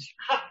strange.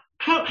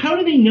 How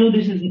do they know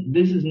this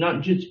is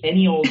not just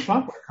any old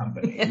software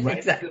company, right?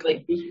 Exactly.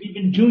 Like we've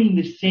been doing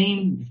the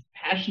same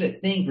passionate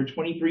thing for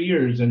 23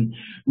 years and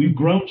we've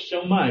grown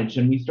so much,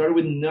 and we started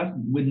with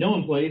no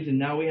employees and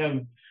now we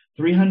have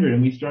 300,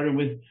 and we started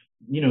with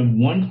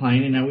one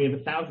client and now we have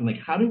 1,000. Like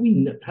how do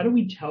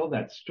we tell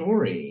that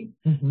story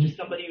to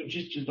somebody who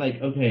just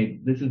like, okay,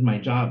 this is my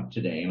job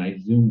today and I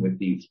Zoom with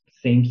these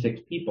same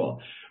 6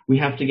 people? We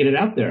have to get it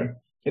out there.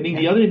 I think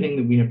the other thing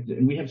that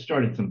we have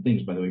started some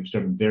things, by the way,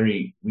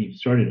 we've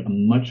started a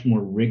much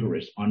more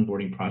rigorous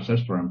onboarding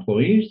process for our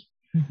employees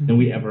than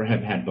we ever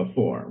have had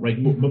before.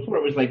 Right? Before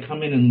it was like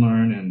come in and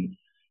learn and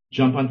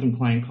jump on some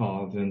client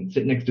calls and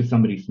sit next to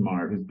somebody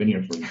smart who's been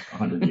here for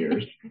 100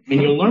 years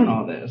and you'll learn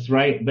all this,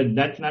 right? But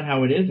that's not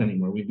how it is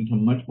anymore. We've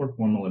become much more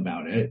formal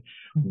about it.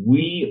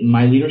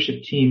 My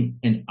leadership team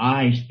and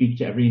I speak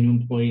to every new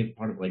employee as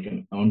part of like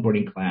an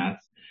onboarding class.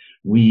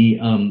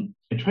 I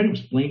try to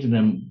explain to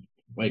them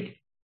like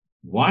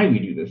why we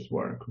do this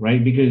work,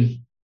 right? Because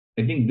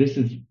I think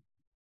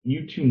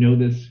you two know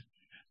this,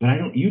 but I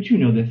don't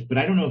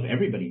know if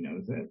everybody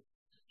knows it.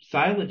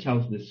 Sila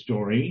tells this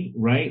story,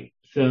 right?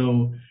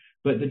 So,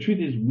 but the truth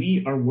is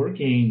we are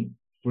working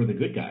for the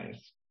good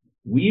guys.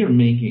 We are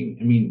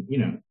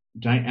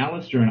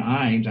Allister and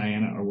I,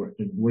 Diana, are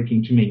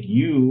working to make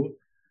you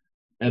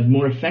a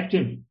more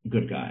effective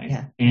good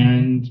guy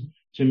and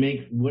to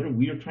make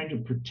we are trying to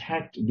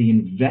protect the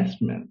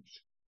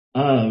investments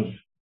of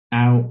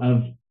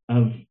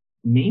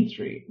Main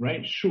Street,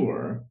 right?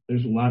 Sure,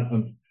 there's a lot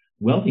of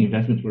wealthy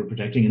investments we're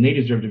protecting, and they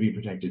deserve to be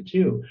protected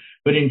too.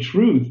 But in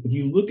truth, if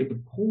you look at the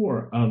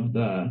core of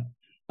the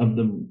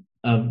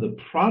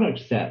product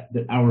set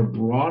that our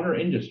broader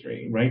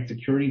industry, right,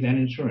 securities and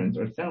insurance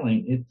are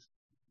selling,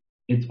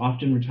 it's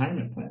often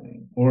retirement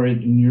planning, or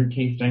in your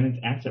case, Diana's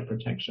asset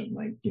protection,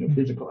 like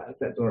physical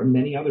assets, or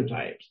many other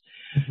types.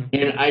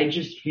 And I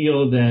just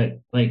feel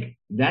that like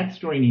that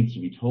story needs to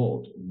be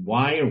told.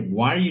 Why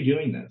are you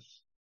doing this?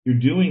 You're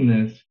doing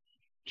this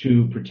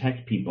to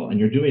protect people, and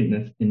you're doing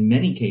this in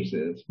many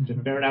cases to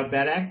ferret out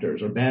bad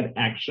actors or bad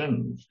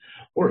actions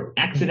or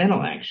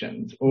accidental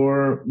actions,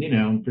 or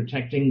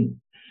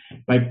protecting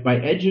by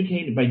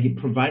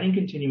providing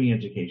continuing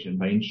education,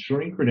 by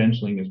ensuring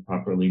credentialing is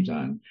properly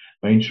done,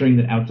 by ensuring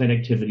that outside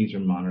activities are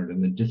monitored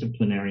and the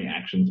disciplinary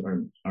actions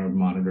are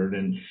monitored,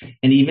 and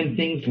even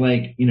things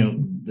like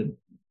the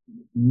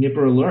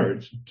nipper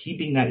alerts,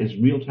 keeping that as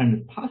real time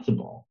as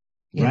possible,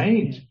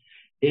 right?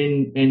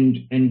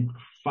 And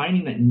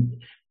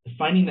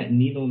finding that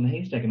needle in the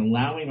haystack and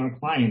allowing our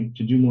clients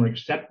to do more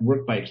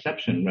work by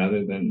exception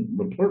rather than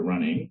report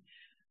running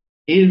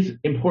is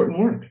important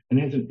work and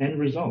has an end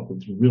result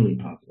that's really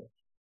positive.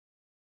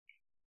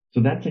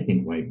 So that's, I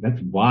think,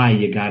 that's why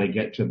you got to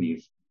get to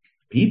these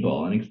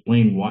people and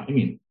explain why. I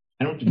mean,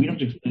 we don't have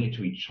to explain it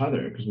to each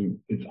other because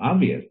it's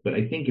obvious. But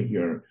I think if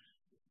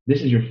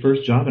this is your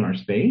first job in our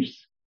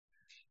space,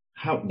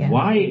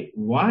 why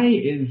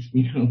is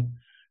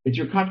it's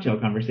your cocktail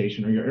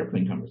conversation or your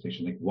airplane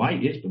conversation. Like, why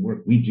is the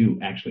work we do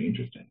actually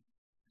interesting?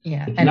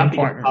 Yeah. It's And not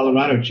important. because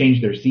Colorado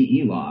changed their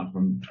CE law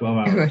from 12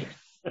 hours.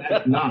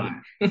 That's not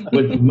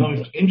what's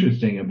most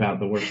interesting about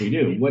the work we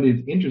do. What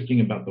is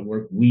interesting about the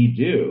work we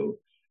do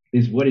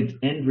is what its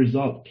end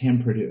result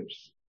can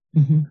produce.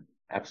 Mm-hmm.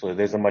 Absolutely.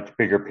 There's a much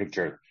bigger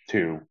picture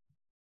to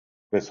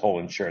this whole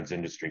insurance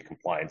industry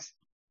compliance,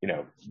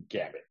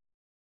 gamut.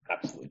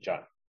 Absolutely, John.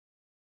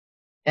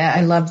 Yeah,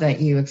 I love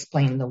that you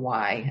explained the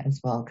why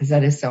as well, because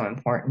that is so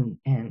important.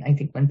 And I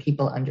think when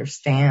people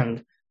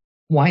understand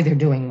why they're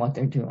doing what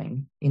they're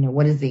doing,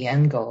 what is the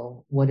end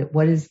goal? What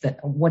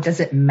does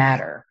it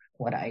matter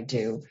what I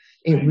do?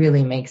 It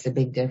really makes a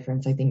big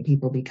difference. I think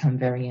people become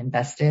very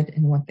invested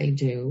in what they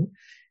do.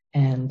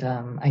 And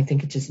I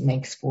think it just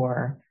makes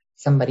for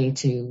somebody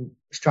to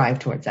strive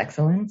towards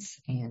excellence.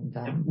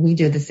 And we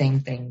do the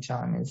same thing,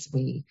 John,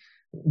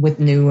 with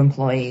new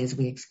employees,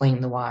 we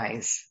explain the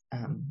whys.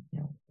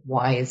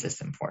 Why is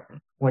this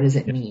important? What does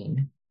it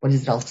mean? What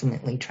does it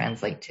ultimately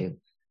translate to?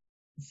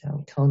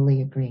 So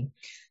totally agree.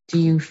 Do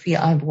you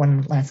feel, I have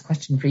one last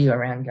question for you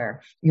around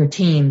your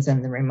teams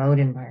and the remote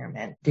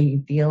environment. Do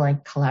you feel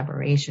like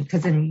collaboration,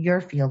 because in your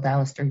field,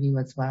 Allister, you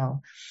as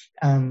well,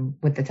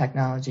 with the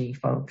technology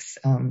folks,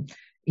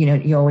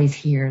 you always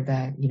hear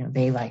that,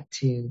 they like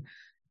to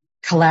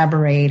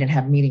collaborate and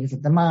have meetings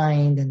of the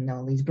mind and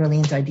all these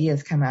brilliant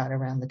ideas come out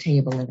around the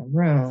table in a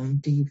room.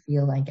 Do you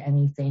feel like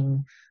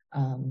anything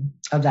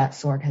of that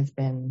sort has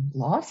been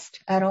lost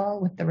at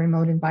all with the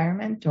remote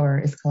environment, or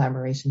is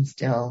collaboration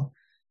still,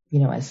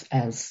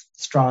 as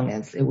strong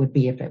as it would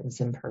be if it was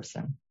in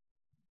person?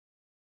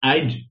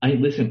 I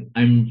listen,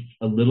 I'm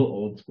a little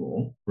old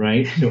school,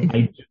 right? So I do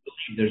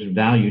believe there's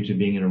value to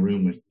being in a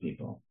room with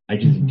people. I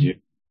just do,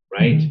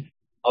 right? Mm-hmm.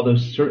 Although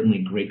certainly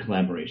great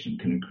collaboration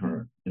can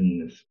occur in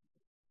this,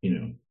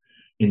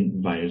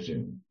 via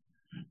Zoom,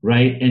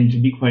 right? And to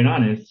be quite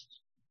honest,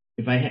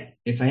 if I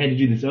had to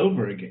do this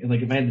over again,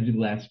 like if I had to do the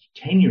last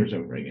 10 years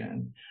over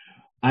again,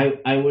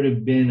 I would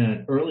have been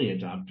an early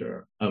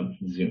adopter of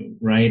Zoom,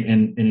 right?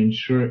 And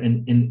ensure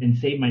and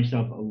save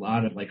myself a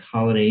lot of like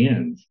Holiday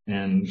Inns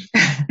and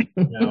like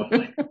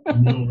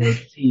middle row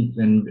seats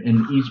and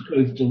East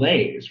Coast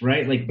delays,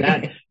 right? Like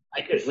that,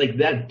 I could like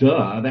that.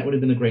 That would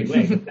have been a great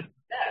way. But that,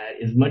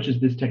 as much as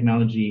this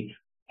technology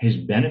has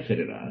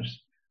benefited us,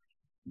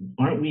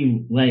 aren't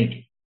we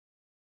like?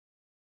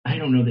 I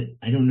don't know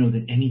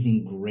that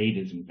anything great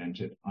is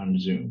invented on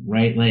Zoom,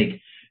 right? Like,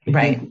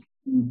 right.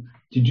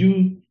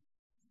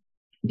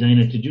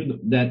 Diana,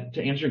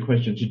 to answer your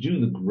question, to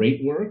do the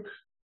great work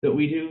that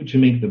we do, to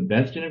make the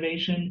best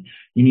innovation,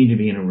 you need to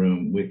be in a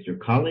room with your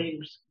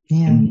colleagues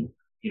and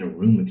in a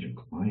room with your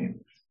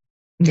clients.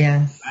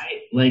 Yes.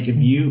 Right? Like if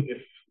you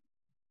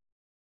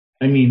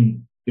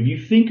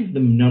think of the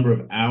number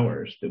of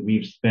hours that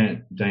we've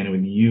spent, Diana,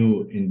 with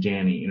you and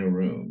Danny in a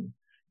room,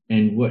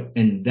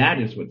 and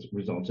that is what's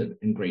resulted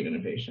in great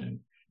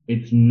innovation.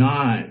 It's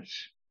not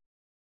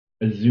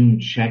a Zoom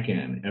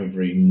check-in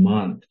every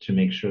month to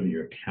make sure that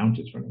your account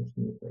is running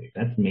smoothly.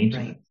 That's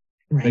maintenance.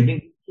 Right. I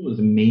think it was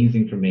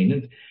amazing for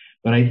maintenance,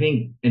 but I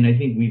think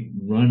we've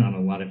run on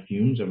a lot of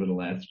fumes over the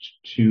last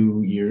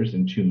 2 years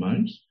and 2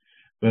 months.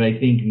 But I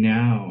think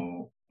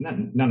now,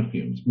 not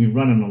fumes, we've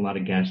run on a lot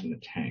of gas in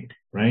the tank,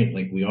 right?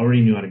 Like we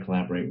already knew how to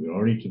collaborate. We were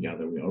already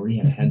together. We already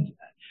had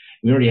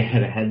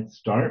a head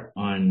start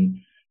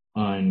on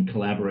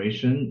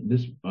collaboration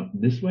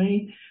this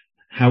way.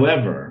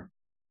 However,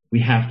 we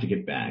have to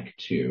get back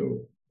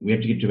to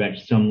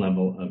some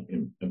level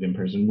of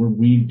in-person. We're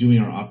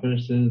redoing our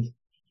offices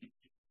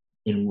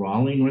in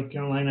Raleigh, North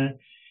Carolina.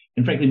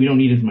 And frankly, we don't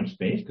need as much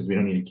space because we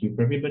don't need a queue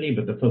for everybody,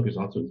 but the focus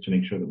also is to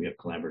make sure that we have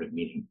collaborative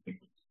meeting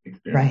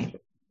experience. Right.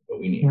 What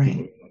we need. Right.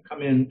 People want to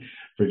come in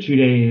for 2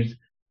 days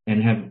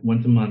and have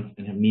once a month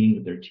and have meetings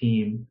with their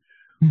team.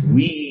 Mm-hmm.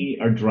 We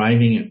are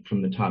driving it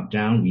from the top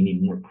down. We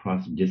need more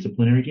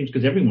cross-disciplinary teams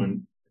because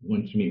everyone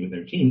wants to meet with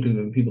their team because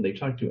of the people they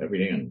talk to every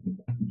day on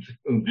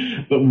Zoom.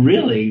 But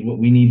really what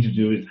we need to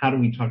do is how do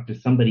we talk to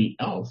somebody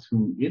else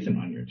who isn't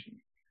on your team?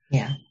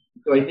 Yeah.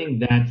 So I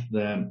think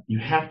you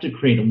have to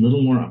create a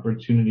little more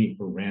opportunity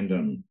for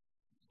random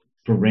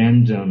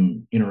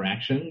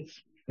interactions.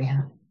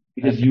 Yeah.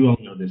 Because you all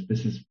know this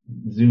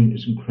Zoom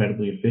is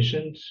incredibly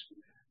efficient,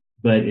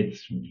 but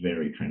it's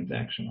very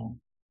transactional.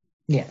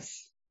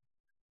 Yes.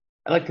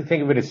 I like to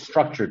think of it as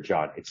structured,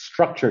 John. It's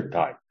structured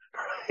time.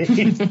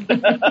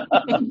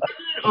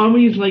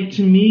 Always like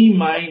to me,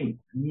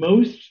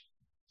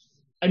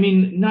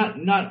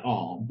 not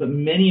all, but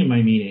many of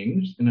my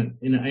meetings, and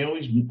I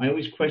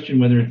always question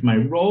whether it's my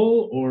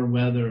role or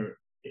whether,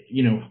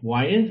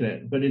 why is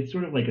it? But it's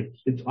sort of like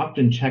it's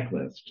often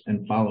checklist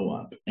and follow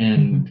up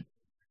and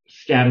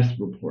status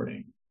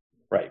reporting.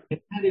 Right.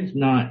 And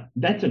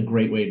that's a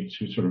great way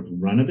to sort of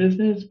run a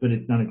business, but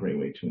it's not a great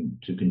way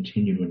to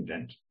continue to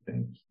invent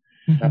things.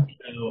 Mm-hmm.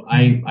 So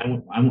I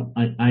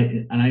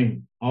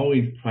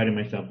always prided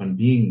myself on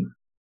being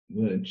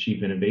the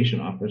chief innovation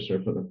officer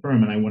for the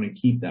firm, and I want to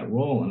keep that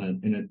role.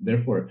 And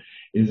therefore,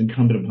 it is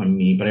incumbent upon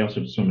me. But I also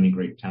have so many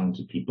great,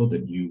 talented people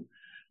that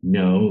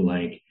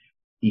like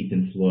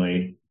Ethan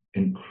Floyd,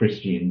 and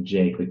Christy and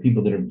Jake, like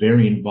people that are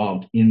very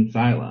involved in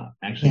SILA,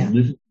 actually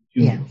listen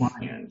to the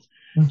clients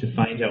to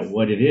find out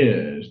what it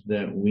is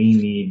that we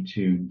need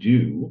to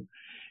do.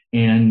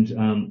 And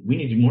we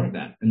need to do more of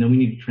that. And then we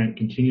need to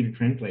continue to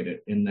translate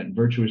it in that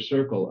virtuous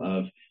circle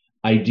of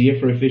idea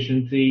for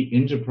efficiency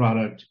into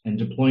product and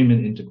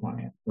deployment into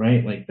client,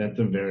 right? Like that's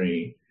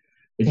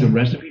it's a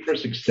recipe for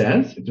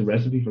success. It's a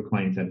recipe for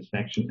client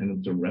satisfaction, and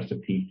it's a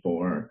recipe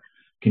for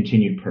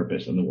continued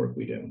purpose in the work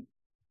we do.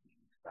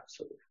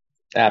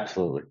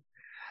 Absolutely.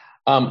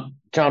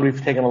 John,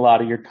 we've taken a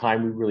lot of your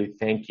time. We really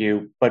thank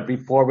you. But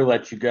before we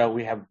let you go,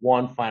 we have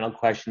one final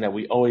question that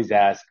we always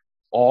ask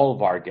all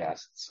of our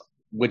guests,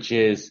 which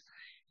is,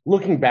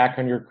 looking back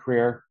on your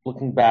career,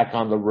 looking back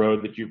on the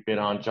road that you've been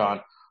on, John,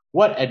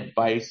 what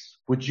advice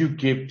would you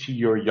give to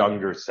your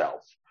younger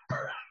self?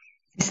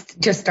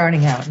 Just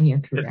starting out in your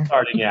career. Just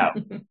starting out.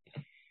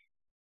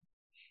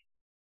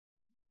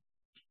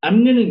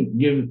 I'm going to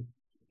give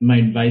my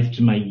advice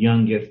to my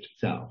youngest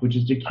self, which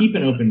is to keep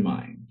an open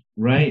mind,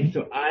 right?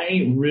 So I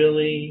mean,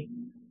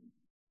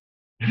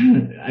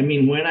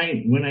 when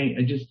I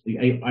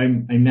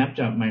mapped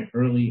out my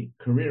early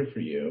career for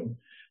you,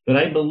 but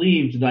I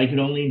believed that I could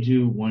only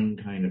do one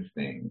kind of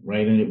thing,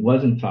 right? And it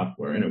wasn't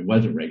software and it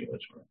wasn't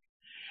regulatory.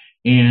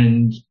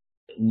 And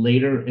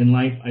later in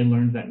life, I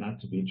learned that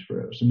not to be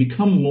true. So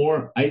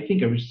I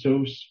think I was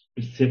so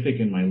specific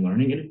in my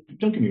learning, and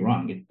don't get me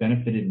wrong, it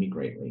benefited me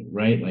greatly,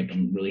 right? Like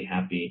I'm really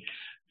happy.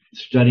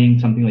 Studying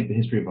something like the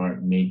history of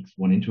art makes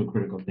one into a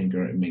critical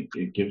thinker.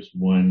 It gives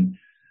one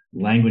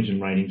language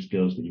and writing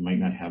skills that you might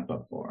not have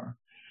before.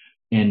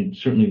 And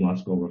certainly law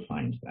school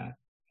refines that.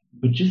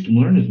 But just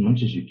learn as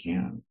much as you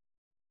can.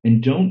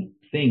 And don't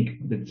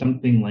think that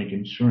something like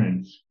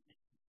insurance,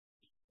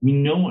 I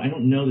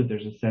don't know that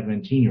there's a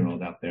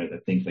 17-year-old out there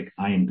that thinks like,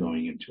 I am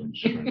going into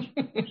insurance.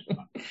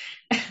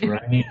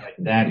 Right? Like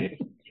that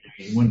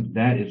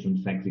is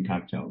some sexy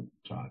cocktail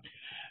talk.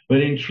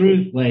 But in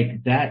truth,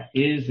 like that's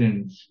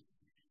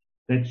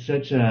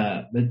such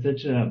a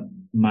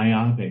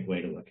myopic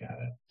way to look at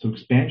it. So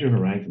expand your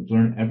horizons,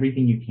 learn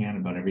everything you can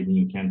about everything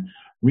you can,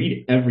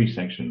 read every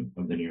section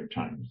of the New York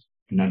Times,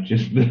 not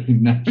just the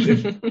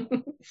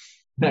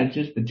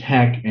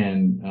tech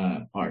and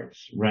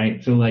arts,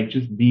 right? So like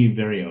just be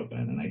very open,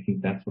 and I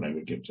think that's what I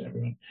would give to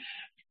everyone.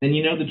 And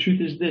the truth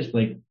is this,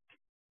 like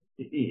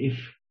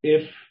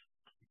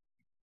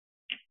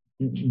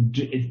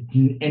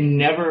and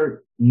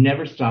never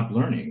stop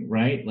learning,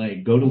 right?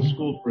 Like go to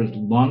school for as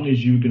long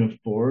as you can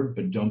afford,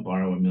 but don't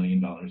borrow $1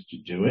 million to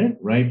do it,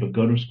 right? But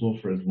go to school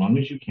for as long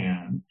as you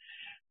can.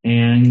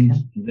 And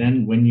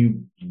then when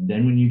you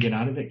get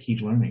out of it,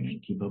 keep learning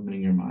and keep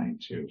opening your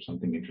mind to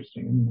something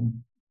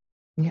interesting.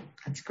 Yeah,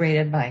 that's great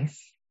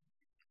advice.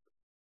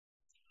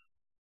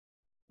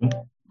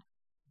 Well,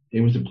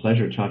 it was a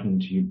pleasure talking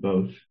to you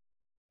both.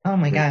 Oh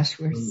my gosh,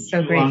 we're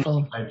so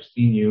grateful. I've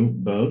seen you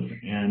both,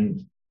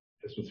 and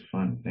this was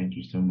fun. Thank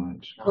you so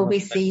much. Will we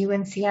see you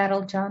in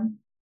Seattle, John?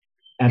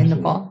 Absolutely. In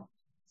the fall?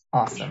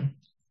 Awesome.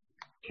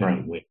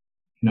 Can't wait.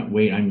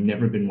 I've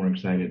never been more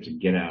excited to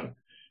get out.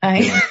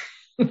 I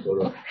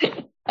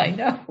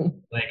know.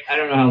 Like, I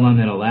don't know how long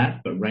that'll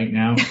last, but right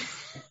now,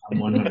 I'm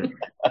 100%.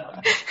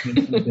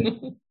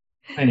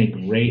 And a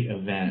great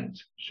event,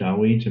 shall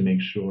we? To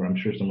make sure, I'm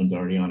sure someone's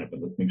already on it,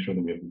 but let's make sure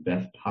that we have the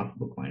best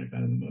possible client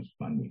event and the most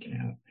fun we can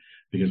have,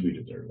 because we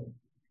deserve it.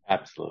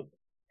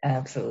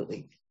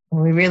 Absolutely.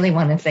 Well, we really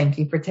want to thank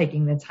you for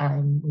taking the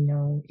time.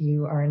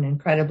 You are an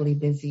incredibly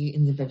busy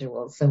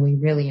individual, so we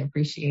really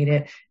appreciate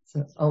it.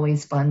 It's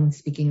always fun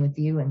speaking with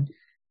you, and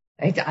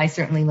I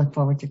certainly look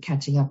forward to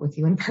catching up with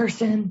you in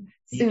person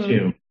soon. Me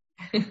too.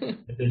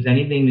 If there's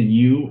anything that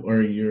you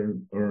or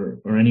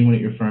anyone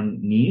at your firm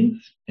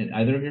needs, at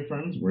either of your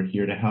firms, we're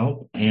here to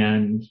help.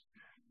 And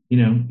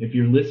if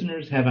your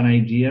listeners have an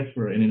idea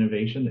for an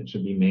innovation that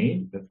should be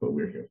made, that's what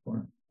we're here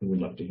for. We would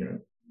love to hear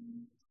it.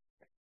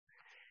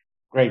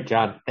 Great,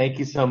 John. Thank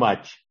you so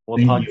much.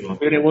 We'll talk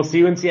soon, and we'll see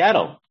you in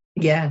Seattle.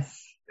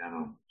 Yes.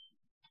 Yeah.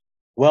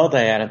 Well,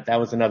 Diana, that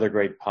was another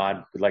great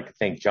pod. We'd like to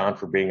thank John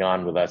for being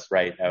on with us,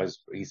 right?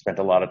 He spent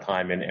a lot of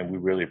time, and we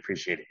really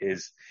appreciate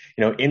his,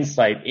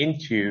 insight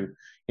into,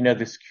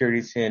 the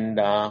securities and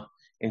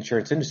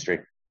insurance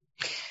industry.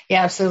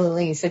 Yeah,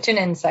 absolutely. Such an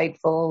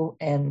insightful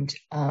and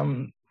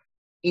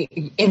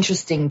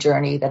interesting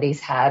journey that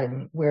he's had,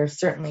 and we're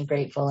certainly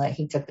grateful that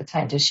he took the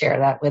time to share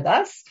that with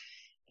us.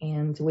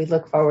 And we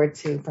look forward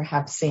to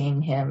perhaps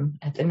seeing him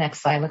at the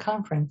next SILA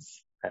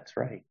conference. That's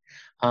right.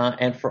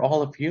 And for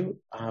all of you,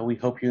 we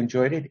hope you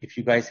enjoyed it. If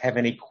you guys have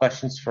any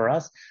questions for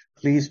us,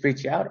 please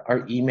reach out.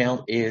 Our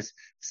email is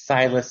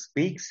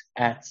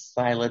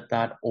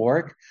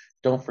silaspeaks@sila.org.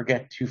 Don't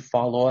forget to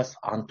follow us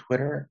on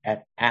Twitter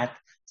at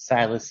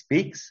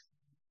 @silaspeaks.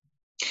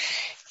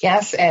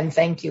 Yes, and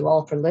thank you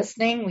all for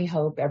listening. We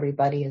hope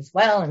everybody is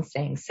well and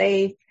staying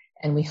safe.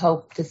 And we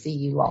hope to see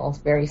you all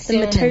very soon.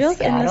 The materials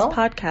in this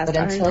podcast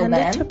are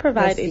intended to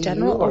provide a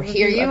general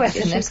overview of the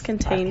issues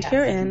contained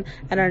herein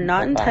and are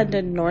not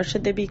intended, nor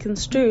should they be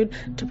construed,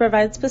 to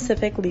provide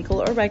specific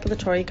legal or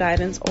regulatory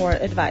guidance or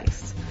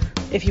advice.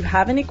 If you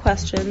have any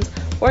questions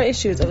or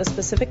issues of a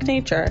specific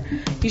nature,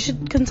 you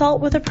should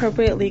consult with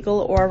appropriate legal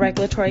or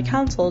regulatory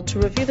counsel to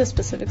review the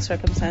specific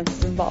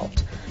circumstances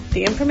involved.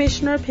 The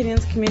information or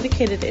opinions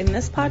communicated in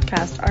this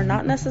podcast are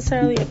not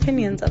necessarily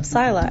opinions of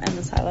SILA and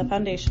the SILA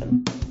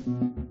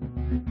Foundation.